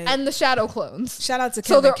God. and the shadow clones. Shout out to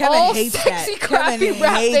So Kevin. they're Kevin all hates sexy, that. crappy, Kevin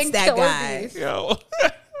rapping hates that Killer guy. Bees. yo.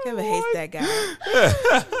 Kevin hates that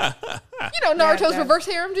guy. You know Naruto's that- reverse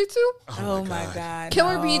harem jutsu? Oh my God.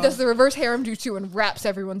 Killer no. B does the reverse harem jutsu and raps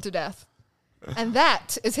everyone to death. And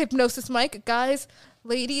that is Hypnosis Mike. Guys,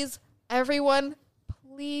 ladies, everyone,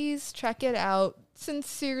 please check it out.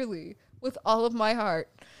 Sincerely, with all of my heart.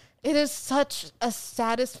 It is such a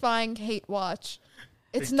satisfying hate watch.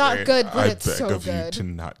 It's not good, but it's I beg so of you good. to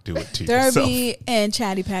not do it to yourself. Derby and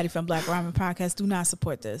Chatty Patty from Black Ramen Podcast do not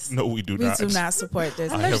support this. No, we do We not. do not support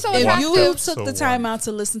this. I they're have so If watched you attractive. it took so the time long. out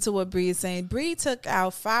to listen to what Bree is saying, Bree took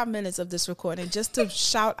out 5 minutes of this recording just to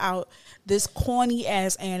shout out this corny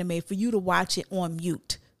ass anime for you to watch it on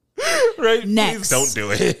mute. Right? Next. Please don't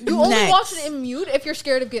do it. You only Next. watch it in mute if you're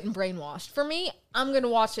scared of getting brainwashed. For me, I'm going to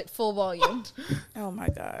watch it full volume. Oh my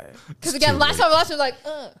God. Because again, too last late. time I watched it, I was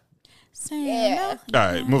like, Yeah. All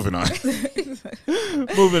right, moving on.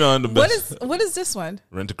 Moving on to What is this one?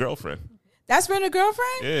 Rent a Girlfriend. That's Rent a Girlfriend?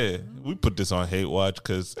 Yeah, we put this on Hate Watch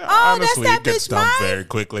because that's honestly, that it gets bitch done mine? very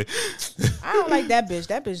quickly. I don't like that bitch.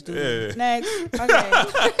 That bitch do. Yeah. Next.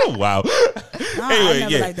 Okay. Wow. I Anyway,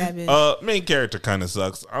 never yeah. liked that bitch. Main character kind of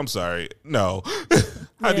sucks. I'm sorry. No.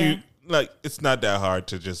 How do Yeah. you like? It's not that hard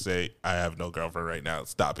to just say I have no girlfriend right now.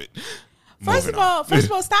 Stop it. First Moving of all,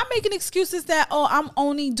 on. stop making excuses that I'm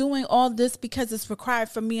only doing all this because it's required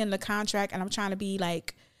for me in the contract and I'm trying to be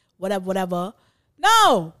like whatever.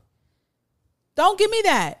 No. Don't give me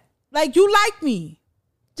that. Like, you like me.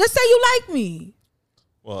 Just say you like me.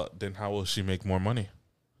 Well, then how will she make more money?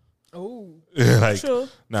 oh. Like, True.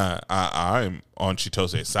 nah, I'm on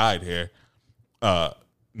Chitose's side here.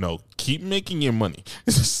 No, keep making your money.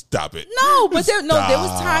 Stop it. No, but there was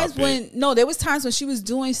Stop times it. when she was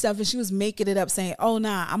doing stuff and she was making it up saying, "Oh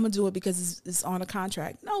nah, I'm gonna do it because it's on a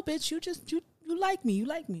contract." No, bitch, you like me. You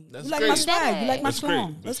like me. That's you like my great. swag. You like my That's great.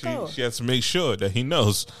 song. But Let's she, go. She has to make sure that he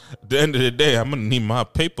knows. At the end of the day, I'm gonna need my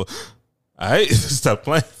paper. All right, stop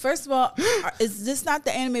playing. First of all, is this not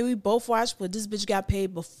the anime we both watched where this bitch got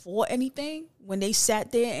paid before anything? When they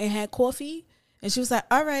sat there and had coffee? And she was like,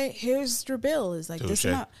 all right, here's your bill. It's like, this Touche.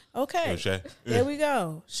 amount. Okay. Touche. There we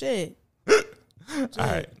go. Shit. All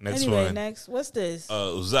right, next Anyway, one. next. What's this?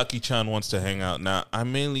 Uzaki-chan wants to hang out. Now, I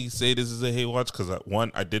mainly say this is a hate watch because,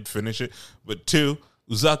 one, I did finish it. But two,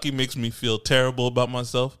 Uzaki makes me feel terrible about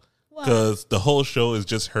myself because the whole show is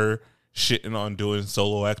just her shitting on doing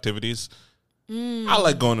solo activities. I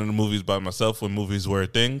like going to the movies by myself when movies were a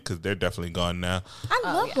thing because they're definitely gone now. I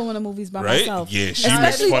love going to movies by Right? myself. Yeah, she especially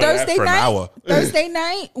makes fun of that Thursday for an night. hour. Thursday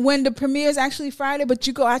night when the premiere is actually Friday, but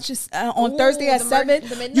you go out on Ooh, Thursday at the 7.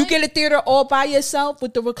 midnight? You get a theater all by yourself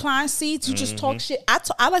with the reclined seats. You just Mm-hmm. talk shit.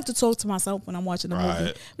 I like to talk to myself when I'm watching a movie.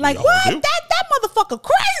 Right. Like, We all what? do. That motherfucker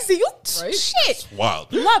crazy. You Right? shit.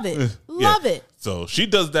 Wild. Love it. Love Yeah. it. So she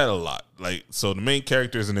does that a lot. Like, so the main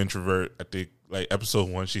character is an introvert. I think, like, episode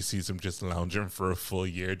 1, she sees him just lounging for a full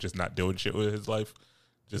year, just not doing shit with his life,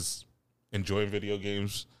 just enjoying video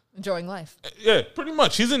games. Enjoying life. Yeah, pretty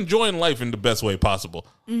much. He's enjoying life in the best way possible.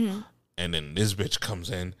 And then this bitch comes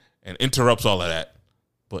in and interrupts all of that.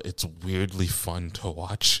 But it's weirdly fun to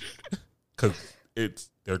watch because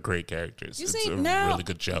they're great characters. You it's see, a now, really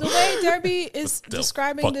good show. the way Derby is Still,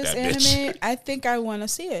 describing fuck this that anime, bitch. I think I want to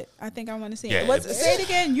see it. Yeah, What's, it's- say it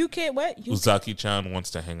again. You can't, what? You Uzaki-chan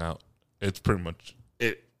wants to hang out. It's pretty much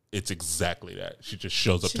it. It's exactly that. She just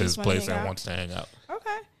shows up She to his just wanna place hang and out? wants to hang out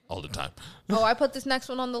Okay. all the time. Oh, I put this next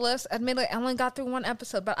one on the list. Admittedly, I only got through one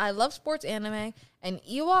episode, but I love sports anime and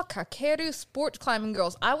Iwa Kakeru sports climbing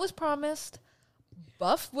girls. I was promised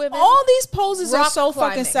buff women. All these poses are Rock so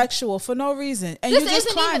climbing. fucking sexual for no reason. And This you're just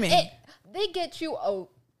isn't climbing. even it. They get you a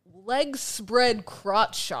leg spread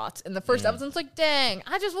crotch shots in the first episode. It's like, dang,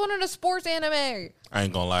 I just wanted a sports anime. I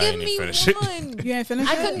ain't gonna lie, I Give ain't me finish it. one. You ain't finished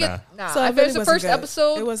I it? couldn't get. Nah, So I it finished really the first wasn't good.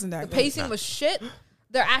 episode. It wasn't that The good. pacing was shit.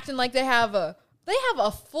 They're acting like they have a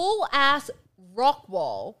full ass rock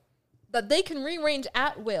wall that they can rearrange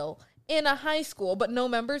at will in a high school, but no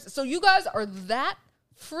members. So you guys are that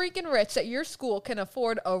freaking rich that your school can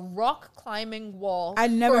afford a rock climbing wall. I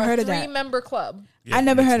never for heard a of that. 3-member club. Yeah, I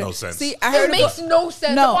never makes heard no of sense. See, I heard It of makes no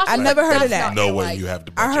sense. No, Watch I it. never heard of That's that. not No your way life. you have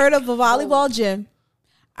the budget. I heard of a volleyball gym.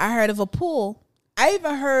 I heard of a pool. I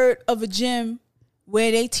even heard of a gym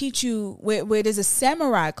where they teach you where there's a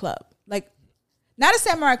samurai club. Like, not a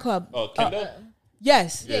samurai club. Oh, Kendo?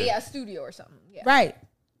 Yes. Yeah, a studio or something. Yeah. Right.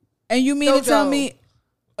 And you mean to tell Dojo. me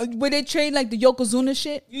where they train like the Yokozuna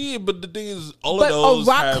shit? Yeah, but the thing is, all But of those a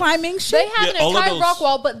rock have- climbing They shit? have Yeah, an all of entire those- rock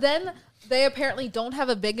wall, but then they apparently don't have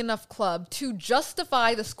a big enough club to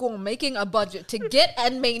justify the school making a budget to get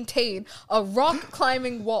and maintain a rock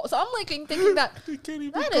climbing wall. So I'm like thinking that They can't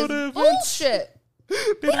even that go is to events. bullshit. They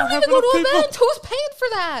They don't have even go enough to people. events. Who's paying for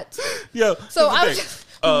that? Yeah. So here's the I was thing.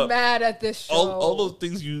 just mad at this show. all those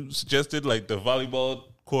things you suggested, like the volleyball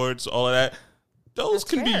courts, all of that, those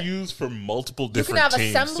can fair. be used for multiple you can different have teams.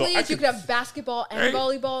 assemblies, So I you can have basketball and Right.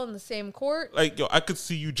 volleyball in the same court. like, yo, I could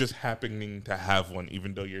see you just happening to have one,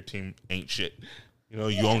 even though your team ain't shit. You know,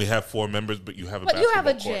 you only have 4 members, but you have a But you have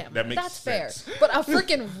a basketball court. gym. That makes That's sense. fair. But a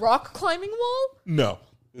freaking rock climbing wall? No,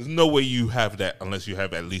 there's no way you have that unless you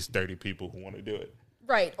have at least 30 people who want to do it.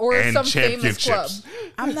 Right. Or And some famous club. championships.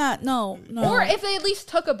 I'm not. No. Or if they at least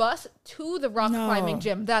took a bus to the rock No. climbing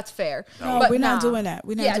gym, that's fair. No, But we're not nah. doing that.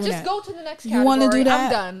 We're not yeah, doing just that. go to the next You category. want to do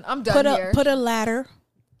that? I'm done here. Put a ladder.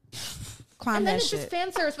 Climb and then that it's just shit.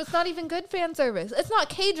 fan service, but it's not even good fan service. It's not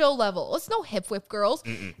Keijo level. It's no hip whip girls.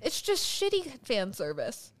 It's just shitty fan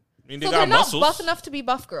service. I mean, they So got they're not muscles. buff enough to be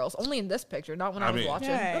buff girls. Only in this picture, not when I was mean- watching.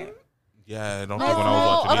 Right. Yeah, I don't think when I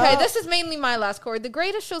was Oh, watching okay. it. This is mainly my last chord. The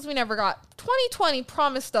greatest shows we never got. 2020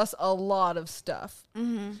 promised us a lot of stuff.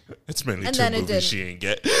 It's mainly And 2 then it movies didn't. she ain't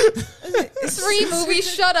get. 3 movies,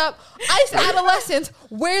 shut up. Ice Adolescence,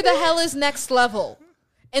 where the hell is Next Level?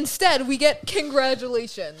 Instead, we get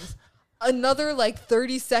congratulations. Another like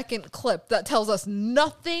 30-second clip that tells us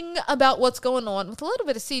nothing about what's going on with a little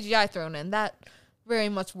bit of CGI thrown in. That very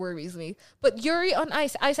much worries me. But Yuri on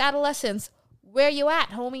Ice, Ice Adolescence, where you at,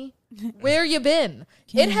 homie? Where you been?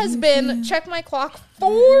 It has been, check my clock,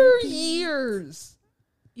 4 years.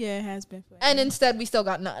 Yeah, it has been. And instead, we still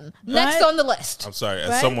got nothing. Next But- on the list. I'm sorry, as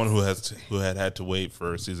But- someone who had to wait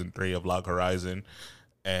for season 3 of Log Horizon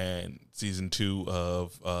and season 2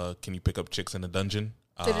 of Can You Pick Up Chicks in a Dungeon?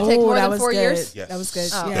 Did it take more that than was 4 good. years? Yes. That was good.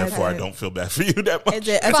 Oh, Yeah, Therefore, I okay. don't feel bad for you that much.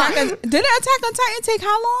 Didn't Attack on Titan take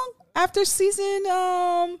how long? After season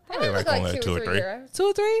Probably like only 2 or 3. years. 2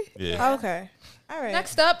 or 3? Yeah. Okay. All right.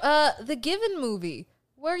 Next up, the Given movie.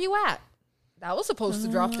 Where you at? That was supposed to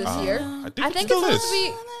drop this year. I think, I it think still it's is. supposed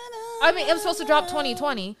to be. I mean, it was supposed to drop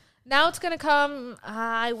 2020. Now it's gonna come.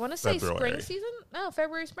 I want to say spring February. season. No,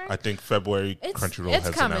 February, spring. I think February Crunchyroll it's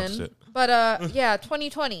has coming. announced it. But yeah,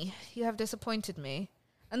 2020. You have disappointed me.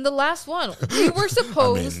 And the last one, we were I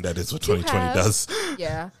supposed. mean, that is what to 2020 have- does.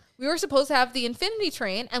 Yeah, we were supposed to have the Infinity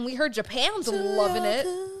Train, and we heard Japan's loving it.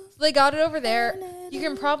 So they got it over there. You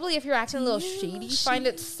can probably, if you're acting a little shady, find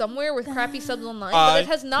it somewhere with crappy subs online, but it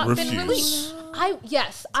has not been refuse.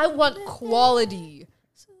 released. I want quality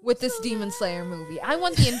with this Demon Slayer movie. I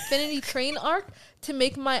want the Infinity Train arc to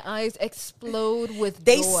make my eyes explode with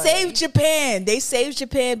They joy. saved Japan. They saved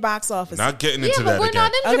Japan box office. Not getting Yeah, into but that we're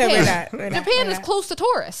again. not in Okay, Japan. we're not. We're not. Japan We're is not. close to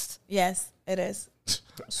tourists. Yes, it is.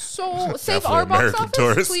 So save for our box American office,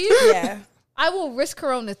 tourists. please. Yeah. I will risk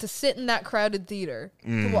Corona to sit in that crowded theater.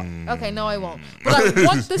 Okay, no, I won't. Mm. But I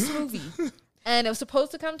want this movie. And it was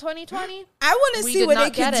supposed to come 2020. I want to We see did what they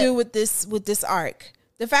not get can it. do with this arc.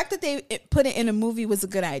 The fact that they put it in a movie was a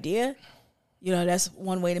good idea. You know, that's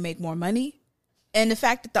one way to make more money. And the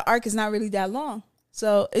fact that the arc is not really that long.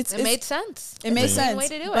 So It made sense. It made It's a good sense. way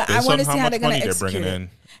to do it. But I Based want on to see how much they're going money to they're execute bringing it. in,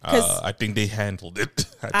 'Cause I think they handled it.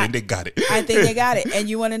 I think they got it. I think they got it. And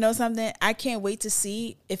you want to know something? I can't wait to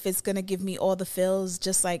see if it's going to give me all the feels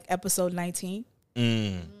just like episode 19.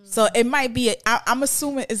 So it might be, I'm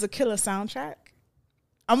assuming it's a killer soundtrack.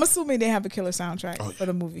 I'm assuming they have a killer soundtrack for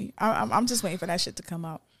the movie. I'm just waiting for that shit to come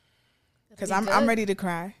out. Because I'm good. ready to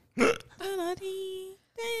cry.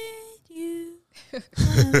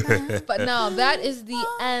 But no, that is the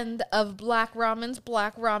end of Black Ramen's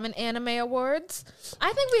Black Ramen Anime Awards.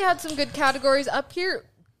 I think we had some good categories up here.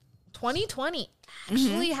 2020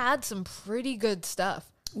 actually had some pretty good stuff.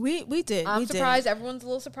 We did. I'm we surprised. Everyone's a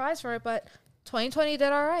little surprised for it, but 2020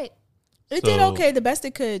 did all right. Did. It did So- okay. The best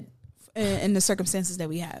it could in the circumstances that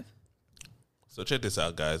we have. So check this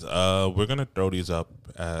out, guys. We're gonna throw these up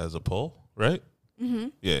as a poll, right? Mm-hmm.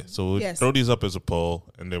 Yeah. So we'll throw these up as a poll,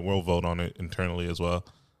 and then we'll vote on it internally as well.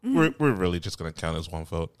 Mm-hmm. We're really just gonna count as one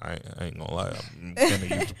vote. I ain't gonna lie. I'm gonna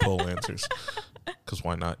use the poll answers because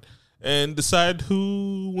why not? And decide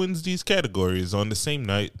who wins these categories on the same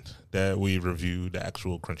night that we review the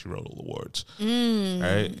actual Crunchyroll Awards. All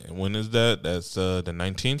right. And when is that? That's the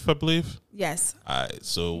 19th, I believe. Yes. All right.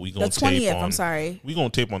 So we gonna The 20th. tape on. I'm sorry. We gonna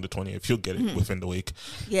tape on the 20th. You'll get it within the week.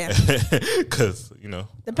 Yeah. Because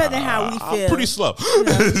depending how we feel. I'm pretty slow.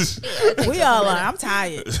 We all are. I'm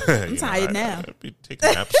tired. I'm tired now. I be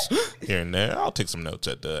taking naps here and there. I'll take some notes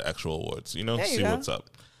at the actual awards. There you See go. what's up.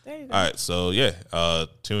 There you go. All right, so yeah,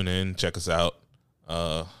 tune in, check us out.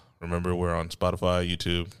 Remember, we're on Spotify,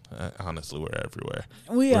 YouTube. Honestly, we're everywhere.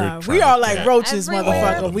 We We're are. trying We are to like get roaches, everywhere.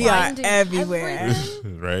 motherfucker. We are Finding everywhere.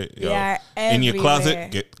 everything. right. We are In your closet,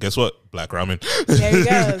 everywhere. guess what? Black ramen. There you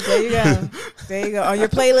go. There you go. There you go. On your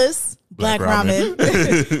playlist, Black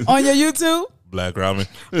Ramen. On your YouTube, Black ramen.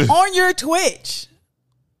 on your Twitch.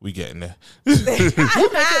 We getting there.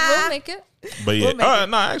 We'll make it. But yeah, We'll make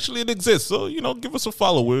no, actually it exists. So give us a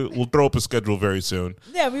follow. We'll throw up a schedule very soon.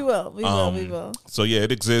 Yeah, we will. We will. So yeah,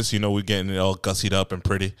 it exists. We're getting it all gussied up and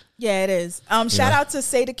pretty. Yeah, it is. Shout out to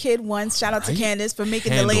Say the Kid Once. Shout out to Right? Candace for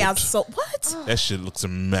making Handled. the layout so. What? That shit looks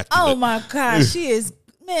immaculate. Oh my God, she is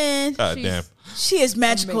man. God She's- damn. She is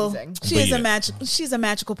magical. Amazing. She But is yeah. a magic. She's a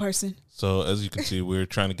magical person. So as you can see, we're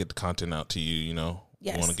trying to get the content out to you.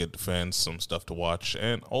 Yes. We want to get the fans some stuff to watch,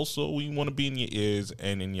 and also we want to be in your ears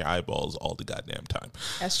and in your eyeballs all the goddamn time.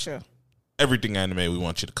 That's true. Everything anime, we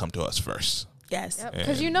want you to come to us first. Yes. Yep. And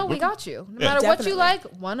Because we got you. No Yeah. matter what Definitely. you like,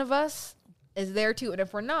 one of us is there too. And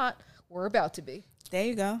if we're not, we're about to be. There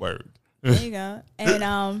you go. Word. There you go.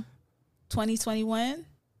 And 2021,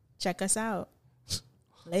 check us out.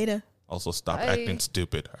 Later. Also, stop Bye. acting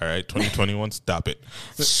stupid. All right, 2021, stop it.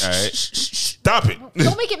 All right, stop it.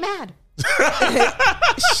 Don't make it mad.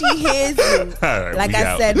 She hears you. All right, Like we I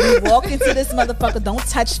out. said, we walk into this motherfucker, don't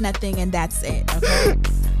touch nothing, and that's it. Okay.